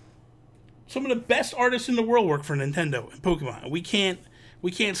 Some of the best artists in the world work for Nintendo and Pokemon. We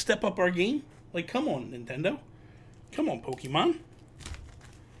can't step up our game? Like, come on, Nintendo. Come on, Pokemon.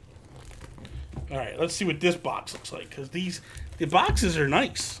 All right, let's see what this box looks like, because the boxes are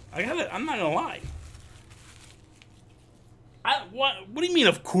nice. I'm not gonna lie. What do you mean?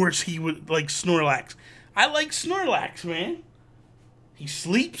 Of course he would like Snorlax. I like Snorlax, man. He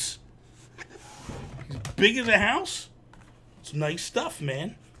sleeps. He's big as a house. It's nice stuff,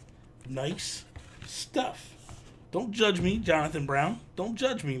 man. Nice stuff. Don't judge me, Jonathan Brown. Don't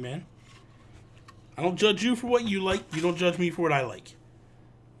judge me, man. I don't judge you for what you like. You don't judge me for what I like.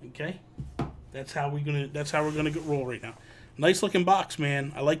 Okay? That's how we're gonna roll right now. Nice looking box,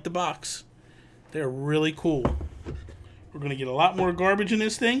 man. I like the box. They're really cool. We're gonna get a lot more garbage in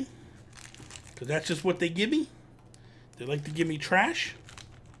this thing, because that's just what they give me. They like to give me trash.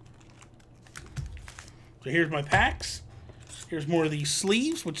 So here's my packs. Here's more of these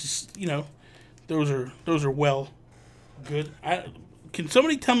sleeves, which is, you know, those are well good. Can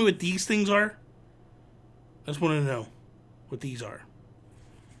somebody tell me what these things are? I just want to know what these are.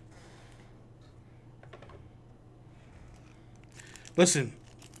 Listen,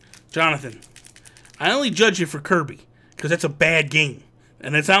 Jonathan, I only judge you for Kirby because that's a bad game,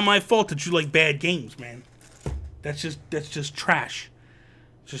 and it's not my fault that you like bad games, man. That's just trash.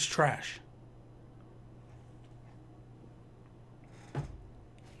 Just trash.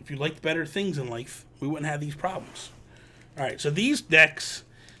 If you liked better things in life, we wouldn't have these problems. All right, so these decks,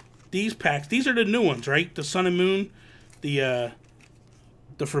 these packs, these are the new ones, right? The Sun and Moon, the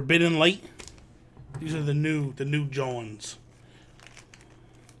Forbidden Light. These are the new Johns.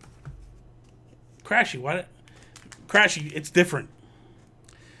 Crashy, what? Crashy, it's different.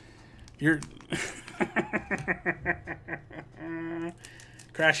 You're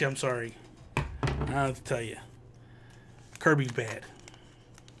Crashy, I'm sorry. I don't have to tell you. Kirby's bad.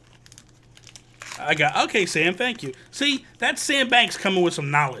 Okay, Sam, thank you. See, that's Sam Banks coming with some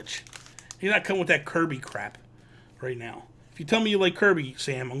knowledge. He's not coming with that Kirby crap right now. If you tell me you like Kirby,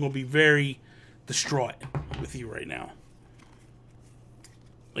 Sam, I'm going to be very distraught with you right now.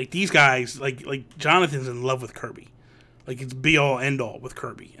 Like, these guys, like Jonathan's in love with Kirby. Like, it's be-all, end-all with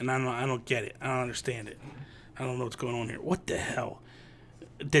Kirby. And I don't get it. I don't understand it. I don't know what's going on here. What the hell?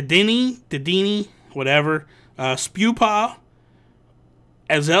 Dedenne, whatever. Spewpaw,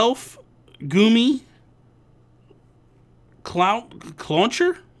 Azelf, Goomy,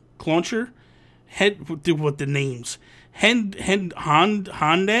 Clauncher, Head, what the names? Hondedge,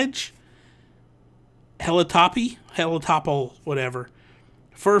 Helitopple, whatever.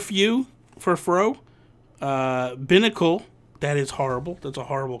 Furfro, Binnacle, that is horrible. That's a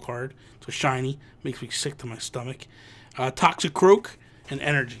horrible card. It's a shiny. Makes me sick to my stomach. Toxicroak, and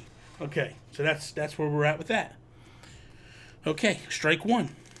Energy. Okay, so that's where we're at with that. Okay, strike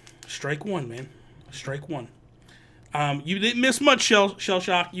one. Strike one, man. Strike one. You didn't miss much, Shell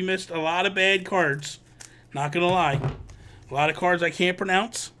Shock. You missed a lot of bad cards. Not gonna lie. A lot of cards I can't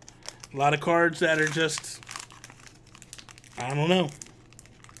pronounce. A lot of cards that are just... I don't know.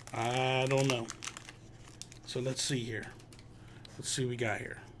 I don't know. So let's see here. Let's see what we got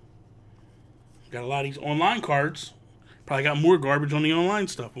here. Got a lot of these online cards. Probably got more garbage on the online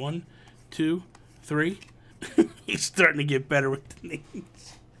stuff. 1, 2, 3. He's starting to get better with the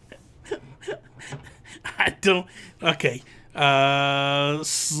names. I don't... Okay.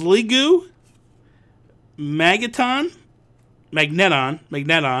 Sliggoo. Magneton.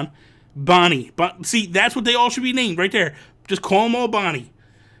 Bonnie. See, that's what they all should be named right there. Just call them all Bonnie.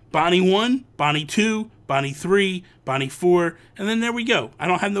 Bonnie 1, Bonnie 2, Bonnie 3, Bonnie 4, and then there we go. I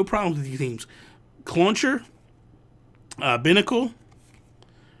don't have no problems with these names. Clauncher, Binnacle,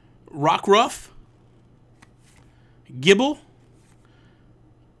 Rockruff, Gibble,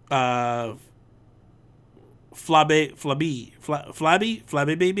 Flabébé,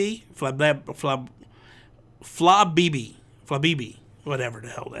 whatever the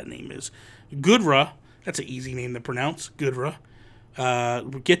hell that name is. Goodra, that's an easy name to pronounce. Goodra.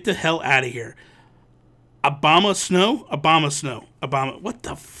 Get the hell out of here. Obama Snow. What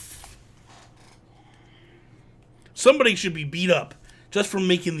the Somebody should be beat up just for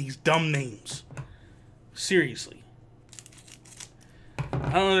making these dumb names. Seriously.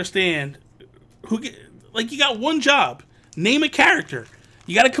 I don't understand. Like, you got one job. Name a character.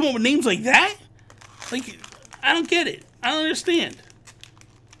 You got to come up with names like that? Like, I don't get it. I don't understand.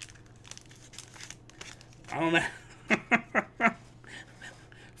 I don't know.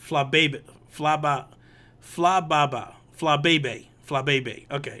 Flabebe. Flabebe.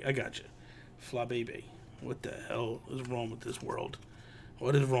 Okay, I got you. Flabebe. What the hell is wrong with this world?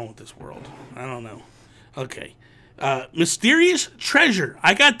 What is wrong with this world? I don't know. Okay. Mysterious Treasure.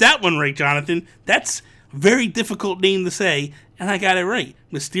 I got that one right, Jonathan. That's a very difficult name to say, and I got it right.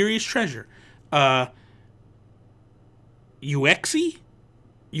 Mysterious Treasure. Uxie?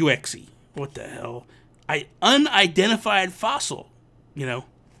 Uxie. What the hell? Unidentified Fossil. You know.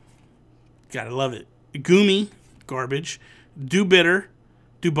 Gotta love it. Goomy. Garbage. Do-Biter.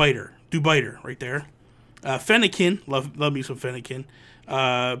 Do-Biter. Right there. Fennekin. Love me some Fennekin.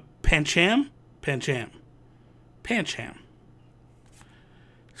 Pancham.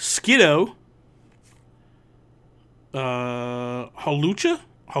 Skiddo. Hawlucha.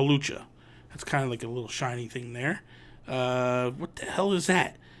 That's kind of like a little shiny thing there. What the hell is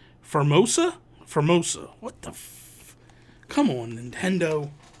that? Formosa. What the come on, Nintendo.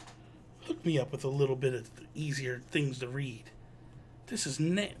 Hook me up with a little bit of easier things to read. This is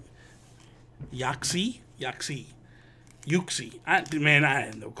Yuxie. Man, I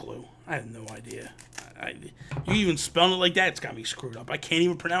had no clue. I had no idea. You even spelling it like that, it's got me screwed up. I can't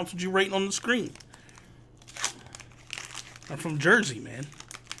even pronounce what you're writing on the screen. I'm from Jersey, man.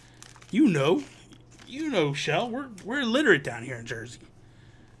 You know, Shell. We're illiterate down here in Jersey.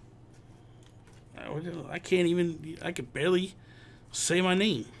 I can't even. I could barely say my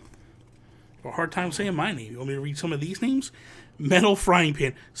name. I have a hard time saying my name. You want me to read some of these names? Metal Frying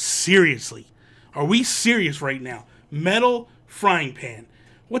Pan. Seriously, are we serious right now? Metal Frying Pan.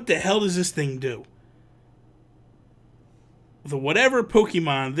 What the hell does this thing do? The whatever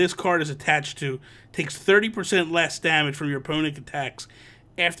Pokemon this card is attached to takes 30% less damage from your opponent's attacks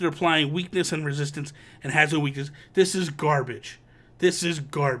after applying weakness and resistance and has no weakness. This is garbage.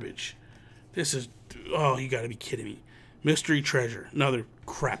 Oh, you gotta be kidding me. Mystery Treasure. Another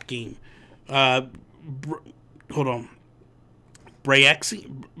crap game. Hold on.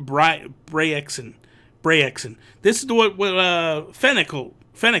 Brayexin. This is what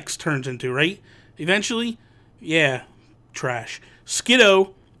Fennex turns into, right? Eventually? Yeah. Trash.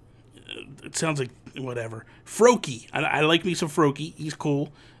 Skiddo. It sounds like whatever. Froakie. I like me some Froakie. He's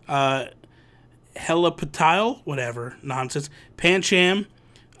cool. Helipatile. Whatever. Nonsense. Pancham.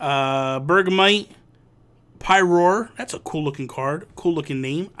 Bergamite. Pyroar. That's a cool looking card. Cool looking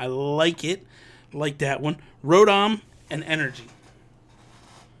name. I like it. Like that one. Rotom and Energy.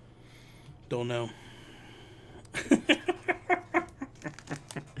 Don't know.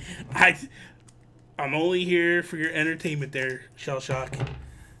 I'm only here for your entertainment there, Shell Shock.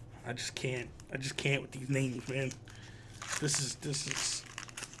 I just can't with these names, man. This is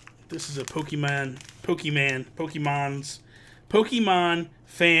a Pokemon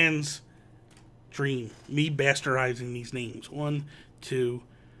fans' dream. Me bastardizing these names. 1, 2,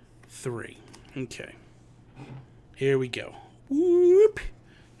 3. Okay. Here we go. Whoop.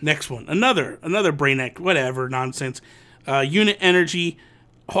 Next one. Another Brainiac, whatever, nonsense. Unit Energy,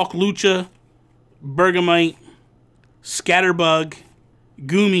 Hawlucha, Bergamite, Scatterbug,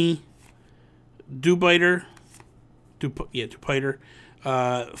 Goomy, Do-Biter,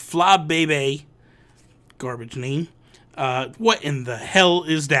 Flabebe, garbage name. What in the hell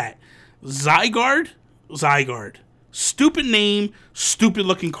is that? Zygarde? Stupid name, stupid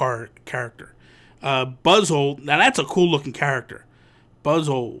looking character. Buzzhole, now that's a cool looking character.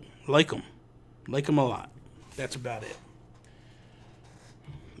 Buzzhole, like him a lot. That's about it.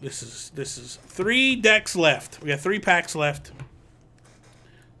 This is 3 decks left. We got 3 packs left.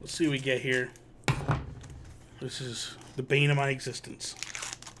 Let's see what we get here. This is the bane of my existence.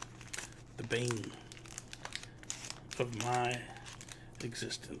 The bane of my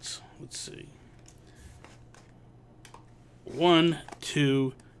existence. Let's see. 1,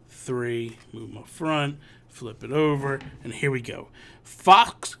 2, 3. Move my front. Flip it over, and here we go.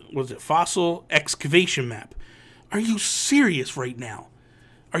 Fossil Excavation Map. Are you serious right now?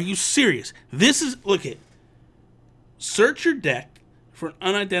 Are you serious? This is, look at. Search your deck for an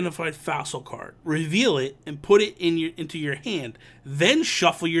unidentified fossil card. Reveal it and put it into your hand. Then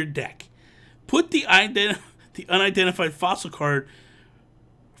shuffle your deck. Put the unidentified fossil card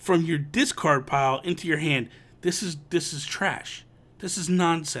from your discard pile into your hand. This is trash. This is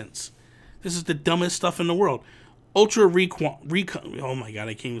nonsense. This is the dumbest stuff in the world. Ultra Recon. Oh my god,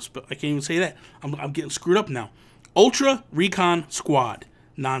 I can't even say that. I'm getting screwed up now. Ultra Recon Squad.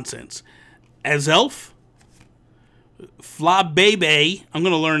 Nonsense. Azelf. Flabebe. I'm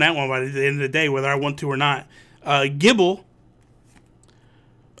going to learn that one by the end of the day, whether I want to or not. Gibble.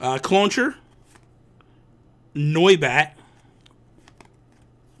 Cloncher. Noibat.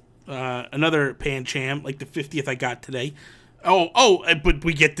 Another Pancham, like the 50th I got today. But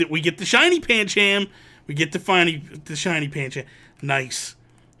we get the shiny Pancham. We get the shiny Pancham. Nice.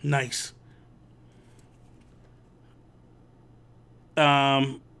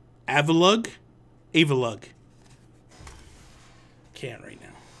 Avalugg. Can't right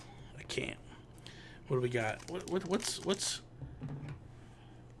now. I can't. What do we got? What's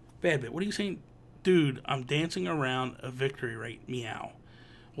Bad Bit? What are you saying? Dude, I'm dancing around a victory rate. Meow.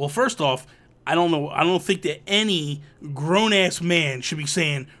 Well, first off, I don't know. I don't think that any grown-ass man should be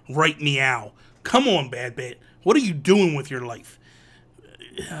saying, right meow. Come on, Bad Bit. What are you doing with your life?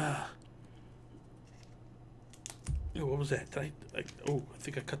 What was that? I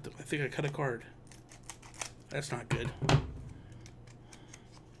think I cut a card. That's not good.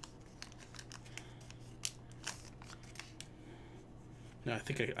 No, I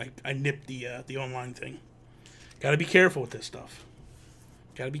think I nipped the online thing. Got to be careful with this stuff.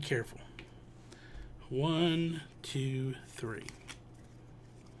 Got to be careful. 1, 2, 3.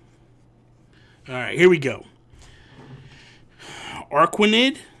 All right, here we go.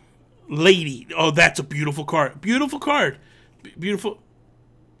 Arquanid Lady. Oh, that's a beautiful card. Beautiful card. Beautiful.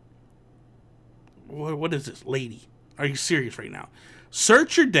 What is this? Lady. Are you serious right now?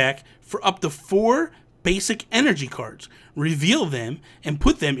 Search your deck for up to 4 basic energy cards. Reveal them and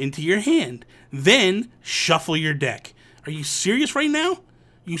put them into your hand. Then shuffle your deck. Are you serious right now?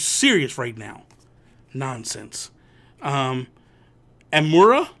 You serious right now? Nonsense. Amura.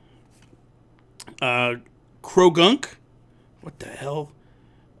 Krogunk. What the hell?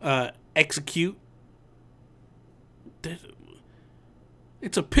 Execute.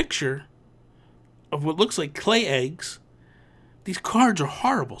 It's a picture of what looks like clay eggs. These cards are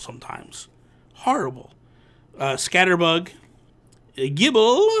horrible sometimes. Horrible. Scatterbug.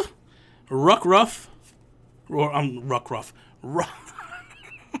 Gibble. Rockruff. Rockruff.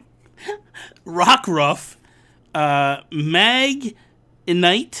 Rockruff. Magnite.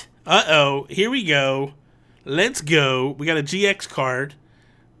 Uh-oh. Here we go. Let's go. We got a GX card.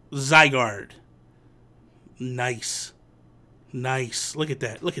 Zygarde. Nice. Look at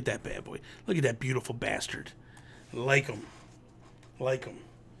that. Look at that bad boy. Look at that beautiful bastard. Like him.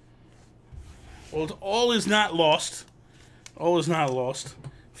 Well, all is not lost. All is not lost.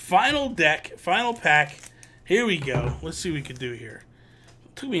 Final deck. Final pack. Here we go. Let's see what we can do here.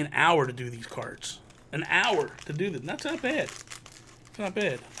 It took me an hour to do these cards. An hour to do this. That's not bad. It's not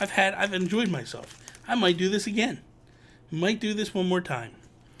bad. I've enjoyed myself. I might do this again. Might do this one more time.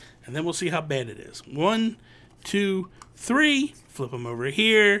 And then we'll see how bad it is. 1, 2, 3. Flip them over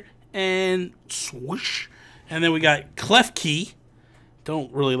here. And swoosh. And then we got Klefki.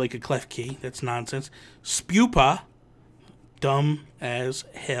 Don't really like a Klefki. That's nonsense. Spupa. Dumb as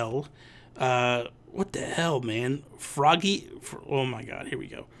hell. What the hell, man? Oh my god, here we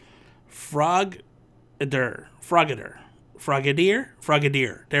go. Frogadier.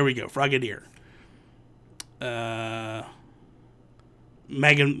 There we go. Frogadier.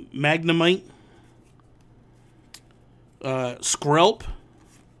 Magnemite. Skrelp.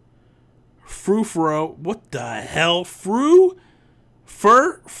 Frufro. What the hell?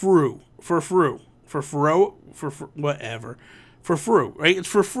 Whatever. Furfru, right? It's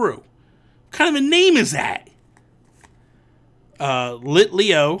Furfru. What kind of a name is that?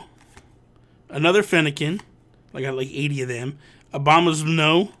 Litleo. Another Fennekin. I got like 80 of them.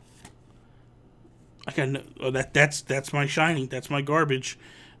 Abomasnow. I got no, oh, that's my shiny. That's my garbage.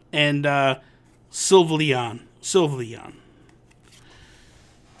 And Sylveon.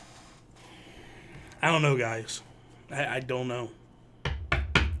 I don't know, guys. I don't know.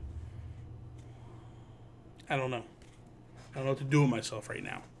 I don't know what to do with myself right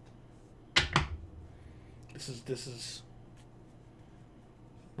now. This is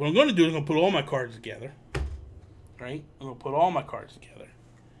what I'm going to do is I'm going to put all my cards together. Right? I'm going to put all my cards together.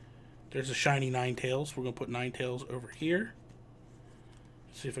 There's a shiny Ninetales. We're going to put Ninetales over here.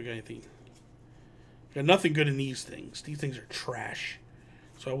 Let's see if I got anything. Got nothing good in these things. These things are trash.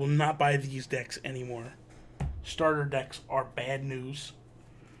 So I will not buy these decks anymore. Starter decks are bad news.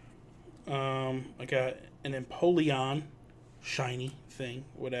 I got an Empoleon shiny thing,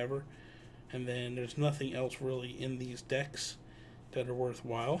 whatever. And then there's nothing else really in these decks that are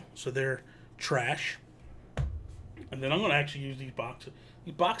worthwhile. So they're trash. And then I'm going to actually use these boxes.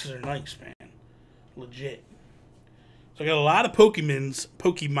 These boxes are nice, man. Legit. So I got a lot of Pokemon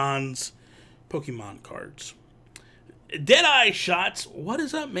cards. Deadeye Shots. What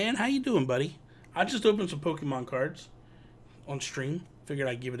is up, man? How you doing, buddy? I just opened some Pokemon cards on stream. Figured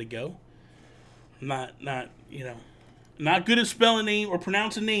I'd give it a go. Not not good at spelling names or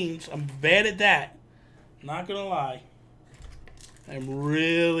pronouncing names. I'm bad at that. Not gonna lie. I'm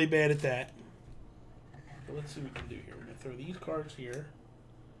really bad at that. But let's see what we can do here. We're gonna throw these cards here.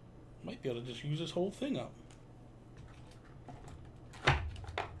 Might be able to just use this whole thing up. I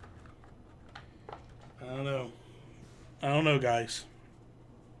don't know. I don't know, guys.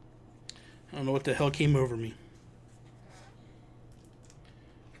 I don't know what the hell came over me.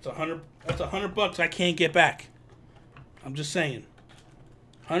 It's That's $100 I can't get back. I'm just saying.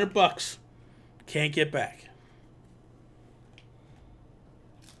 $100 can't get back.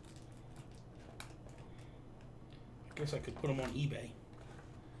 I guess I could put them on eBay.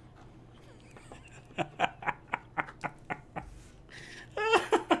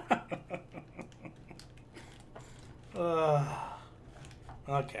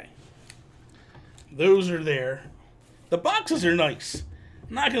 Okay. Those are there. The boxes are nice.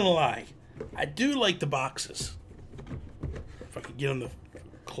 I'm not gonna lie. I do like the boxes. If I could get them to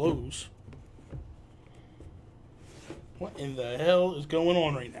close. What in the hell is going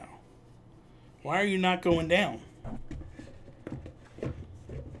on right now? Why are you not going down?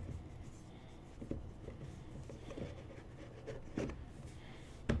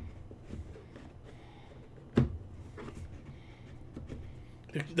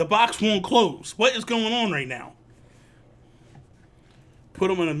 The box won't close. What is going on right now? Put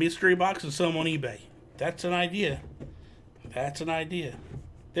them in a mystery box and sell them on eBay. That's an idea. That's an idea.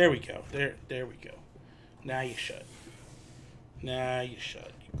 There we go. There we go. Now you shut. Now you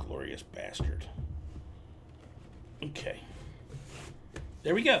shut, you glorious bastard. Okay.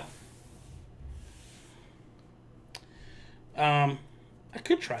 There we go. I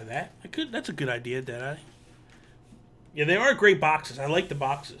could try that. I could. That's a good idea, Deadeye. Yeah, they are great boxes. I like the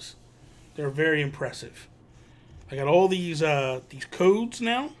boxes. They're very impressive. I got all these codes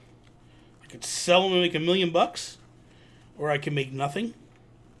now. I could sell them and make $1 million, or I can make nothing.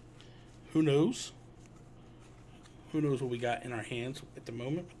 Who knows? Who knows what we got in our hands at the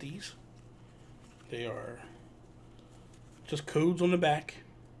moment with these? They are just codes on the back.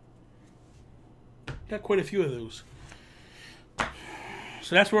 Got quite a few of those.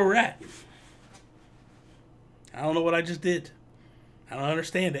 So that's where we're at. I don't know what I just did. I don't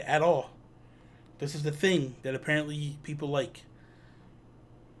understand it at all. This is the thing that apparently people like.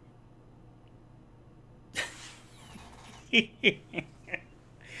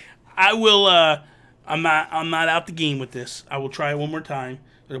 I will, I'm not out the game with this. I will try it one more time.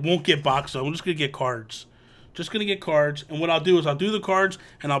 It won't get boxed, so I'm just going to get cards. Just going to get cards, and what I'll do is I'll do the cards,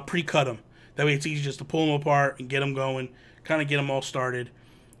 and I'll pre-cut them. That way it's easy just to pull them apart and get them going, kind of get them all started.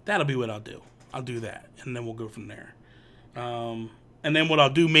 That'll be what I'll do. I'll do that, and then we'll go from there. And then what I'll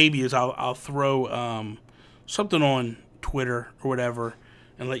do maybe is I'll throw something on Twitter or whatever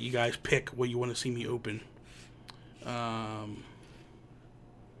and let you guys pick what you want to see me open.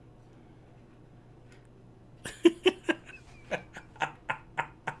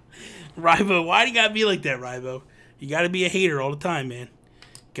 Rybo, why do you gotta be like that, Rybo? You gotta be a hater all the time, man.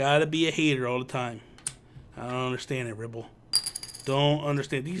 Gotta be a hater all the time. I don't understand it, Ribble. Don't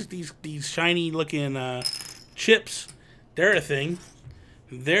understand. These shiny looking chips, they're a thing.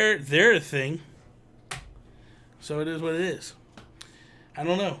 They're a thing. So it is what it is. I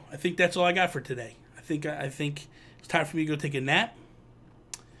don't know. I think that's all I got for today. I think it's time for me to go take a nap.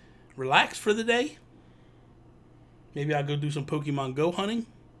 Relax for the day. Maybe I'll go do some Pokemon Go hunting.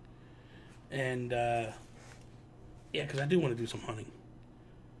 And yeah, because I do want to do some hunting.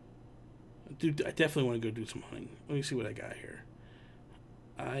 I definitely want to go do some hunting. Let me see what I got here.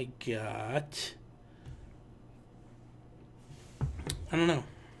 I don't know.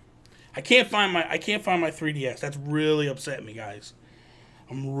 I can't find my 3DS. That's really upset me, guys.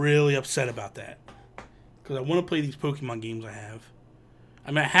 I'm really upset about that. Because I want to play these Pokemon games I have.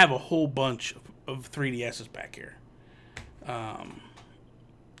 I mean, I have a whole bunch of 3DSs back here.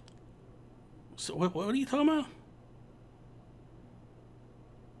 So what are you talking about?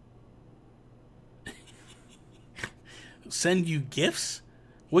 Send you gifts?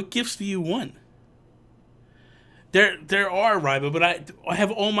 What gifts do you want? There are, Rybo, but I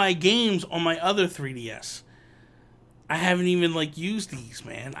have all my games on my other 3DS. I haven't even like used these,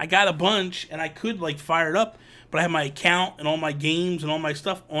 man. I got a bunch and I could like fire it up, but I have my account and all my games and all my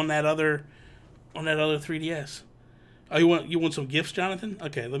stuff on that other 3DS. Oh, you want some gifts, Jonathan?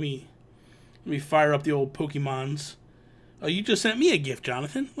 Okay, let me fire up the old Pokemons. Oh, you just sent me a gift,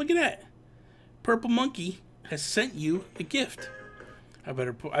 Jonathan. Look at that. Purple Monkey has sent you a gift. I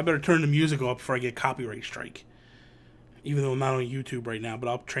better turn the music off before I get copyright strike. even though I'm not on YouTube right now, but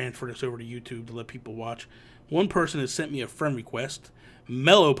I'll transfer this over to YouTube to let people watch. One person has sent me a friend request.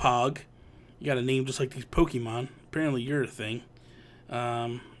 Mellowpog. You got a name just like these Pokemon. Apparently you're a thing.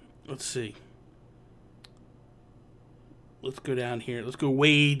 Let's see. Let's go down here. Let's go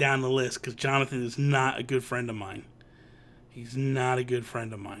way down the list because Jonathan is not a good friend of mine. He's not a good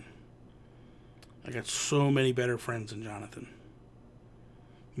friend of mine. I got so many better friends than Jonathan.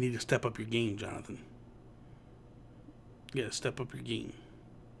 You need to step up your game, Jonathan. You gotta step up your game.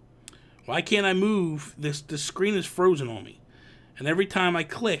 Why can't I move? This screen is frozen on me. And every time I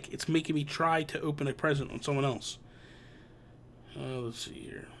click, it's making me try to open a present on someone else. Let's see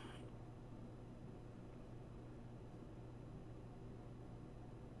here.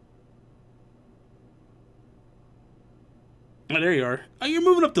 Oh, there you are. Oh, you're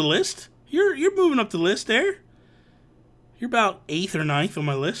moving up the list. You're moving up the list there. You're about 8th or 9th on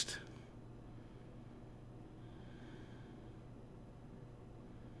my list.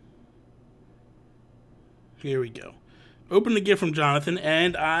 Here we go. Open the gift from Jonathan,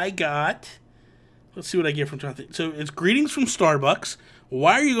 and I got... Let's see what I get from Jonathan. So it's greetings from Starbucks.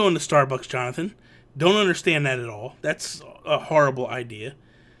 Why are you going to Starbucks, Jonathan? Don't understand that at all. That's a horrible idea.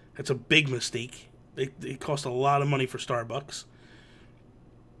 That's a big mistake. It cost a lot of money for Starbucks.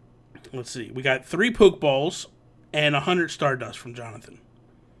 Let's see. We got 3 Pokeballs and 100 Stardust from Jonathan.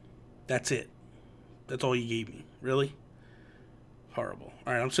 That's it. That's all you gave me. Really? Horrible.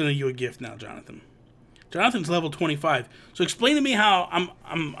 All right, I'm sending you a gift now, Jonathan. Jonathan's level 25. So explain to me how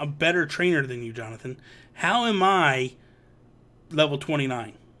I'm a better trainer than you, Jonathan. How am I level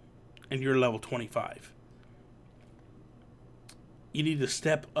 29 and you're level 25? You need to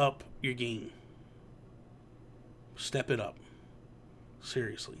step up your game. Step it up.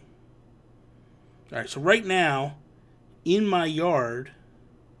 Seriously. All right, so right now, in my yard,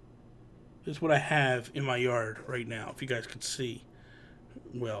 this is what I have in my yard right now, if you guys could see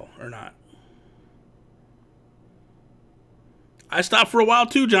well or not. I stopped for a while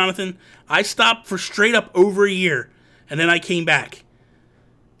too, Jonathan. I stopped for straight up over a year, and then I came back.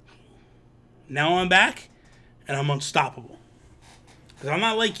 Now I'm back, and I'm unstoppable. Because I'm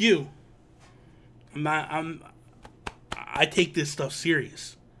not like you. I take this stuff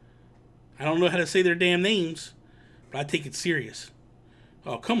serious. I don't know how to say their damn names, but I take it serious.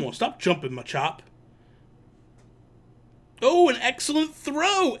 Oh, come on. Stop jumping, Machop. Oh, an excellent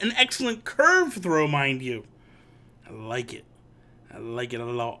throw. An excellent curve throw, mind you. I like it. I like it a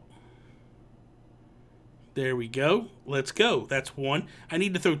lot. There we go. Let's go. That's one. I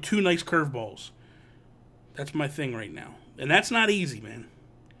need to throw 2 nice curveballs. That's my thing right now. And that's not easy, man.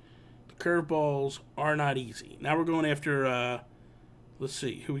 The curveballs are not easy. Now we're going after, let's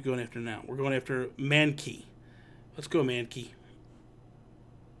see. Who are we going after now? We're going after Mankey. Let's go, Mankey.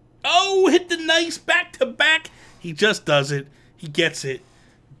 Oh, hit the nice back-to-back. He just does it. He gets it.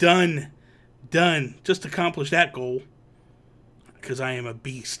 Done. Done. Just accomplished that goal. Because I am a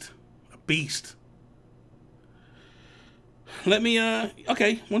beast. A beast. Let me,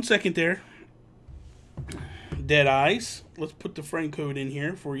 okay, 1 second there. Dead Eyes. Let's put the friend code in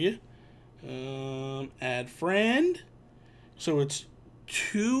here for you. Add friend. So it's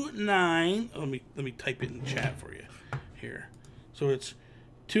 29. Let me type it in the chat for you here. So it's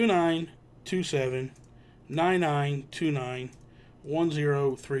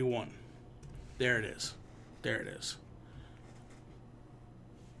 292799291031. There it is. There it is.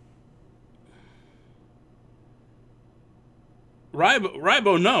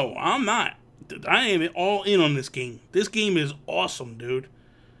 Rybo, no, I'm not. I am all in on this game. This game is awesome, dude.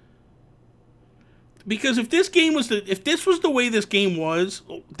 Because if this was the way this game was,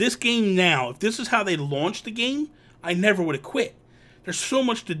 this game now, if this is how they launched the game, I never would have quit. There's so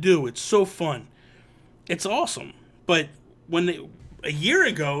much to do. It's so fun. It's awesome. But a year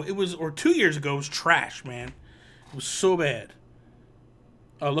ago, or 2 years ago, it was trash, man. It was so bad.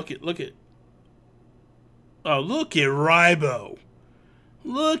 Oh, look at. Oh, look at Rybo.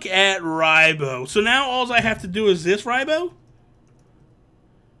 Look at Rybo. So now all I have to do is this, Rybo?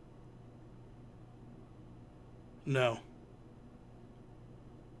 No.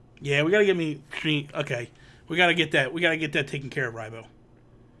 Yeah, we gotta get me. Okay, we gotta get that. We gotta get that taken care of, Rybo.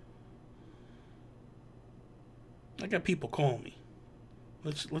 I got people calling me.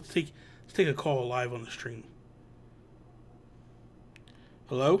 Let's take a call live on the stream.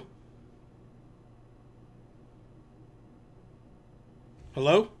 Hello?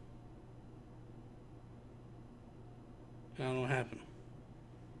 Hello? I don't know what happened.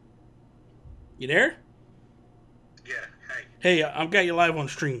 You there? Yeah, hey. Hey, I've got you live on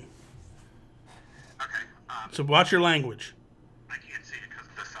stream. Okay. So watch your language. I can't see it because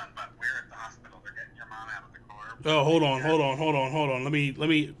of the sun, but we're at the hospital. They're getting your mom out of the car. Oh, hold on. Let me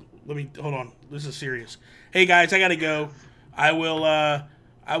hold on. This is serious. Hey guys, I gotta go. I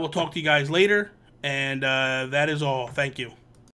will talk to you guys later, and that is all. Thank you.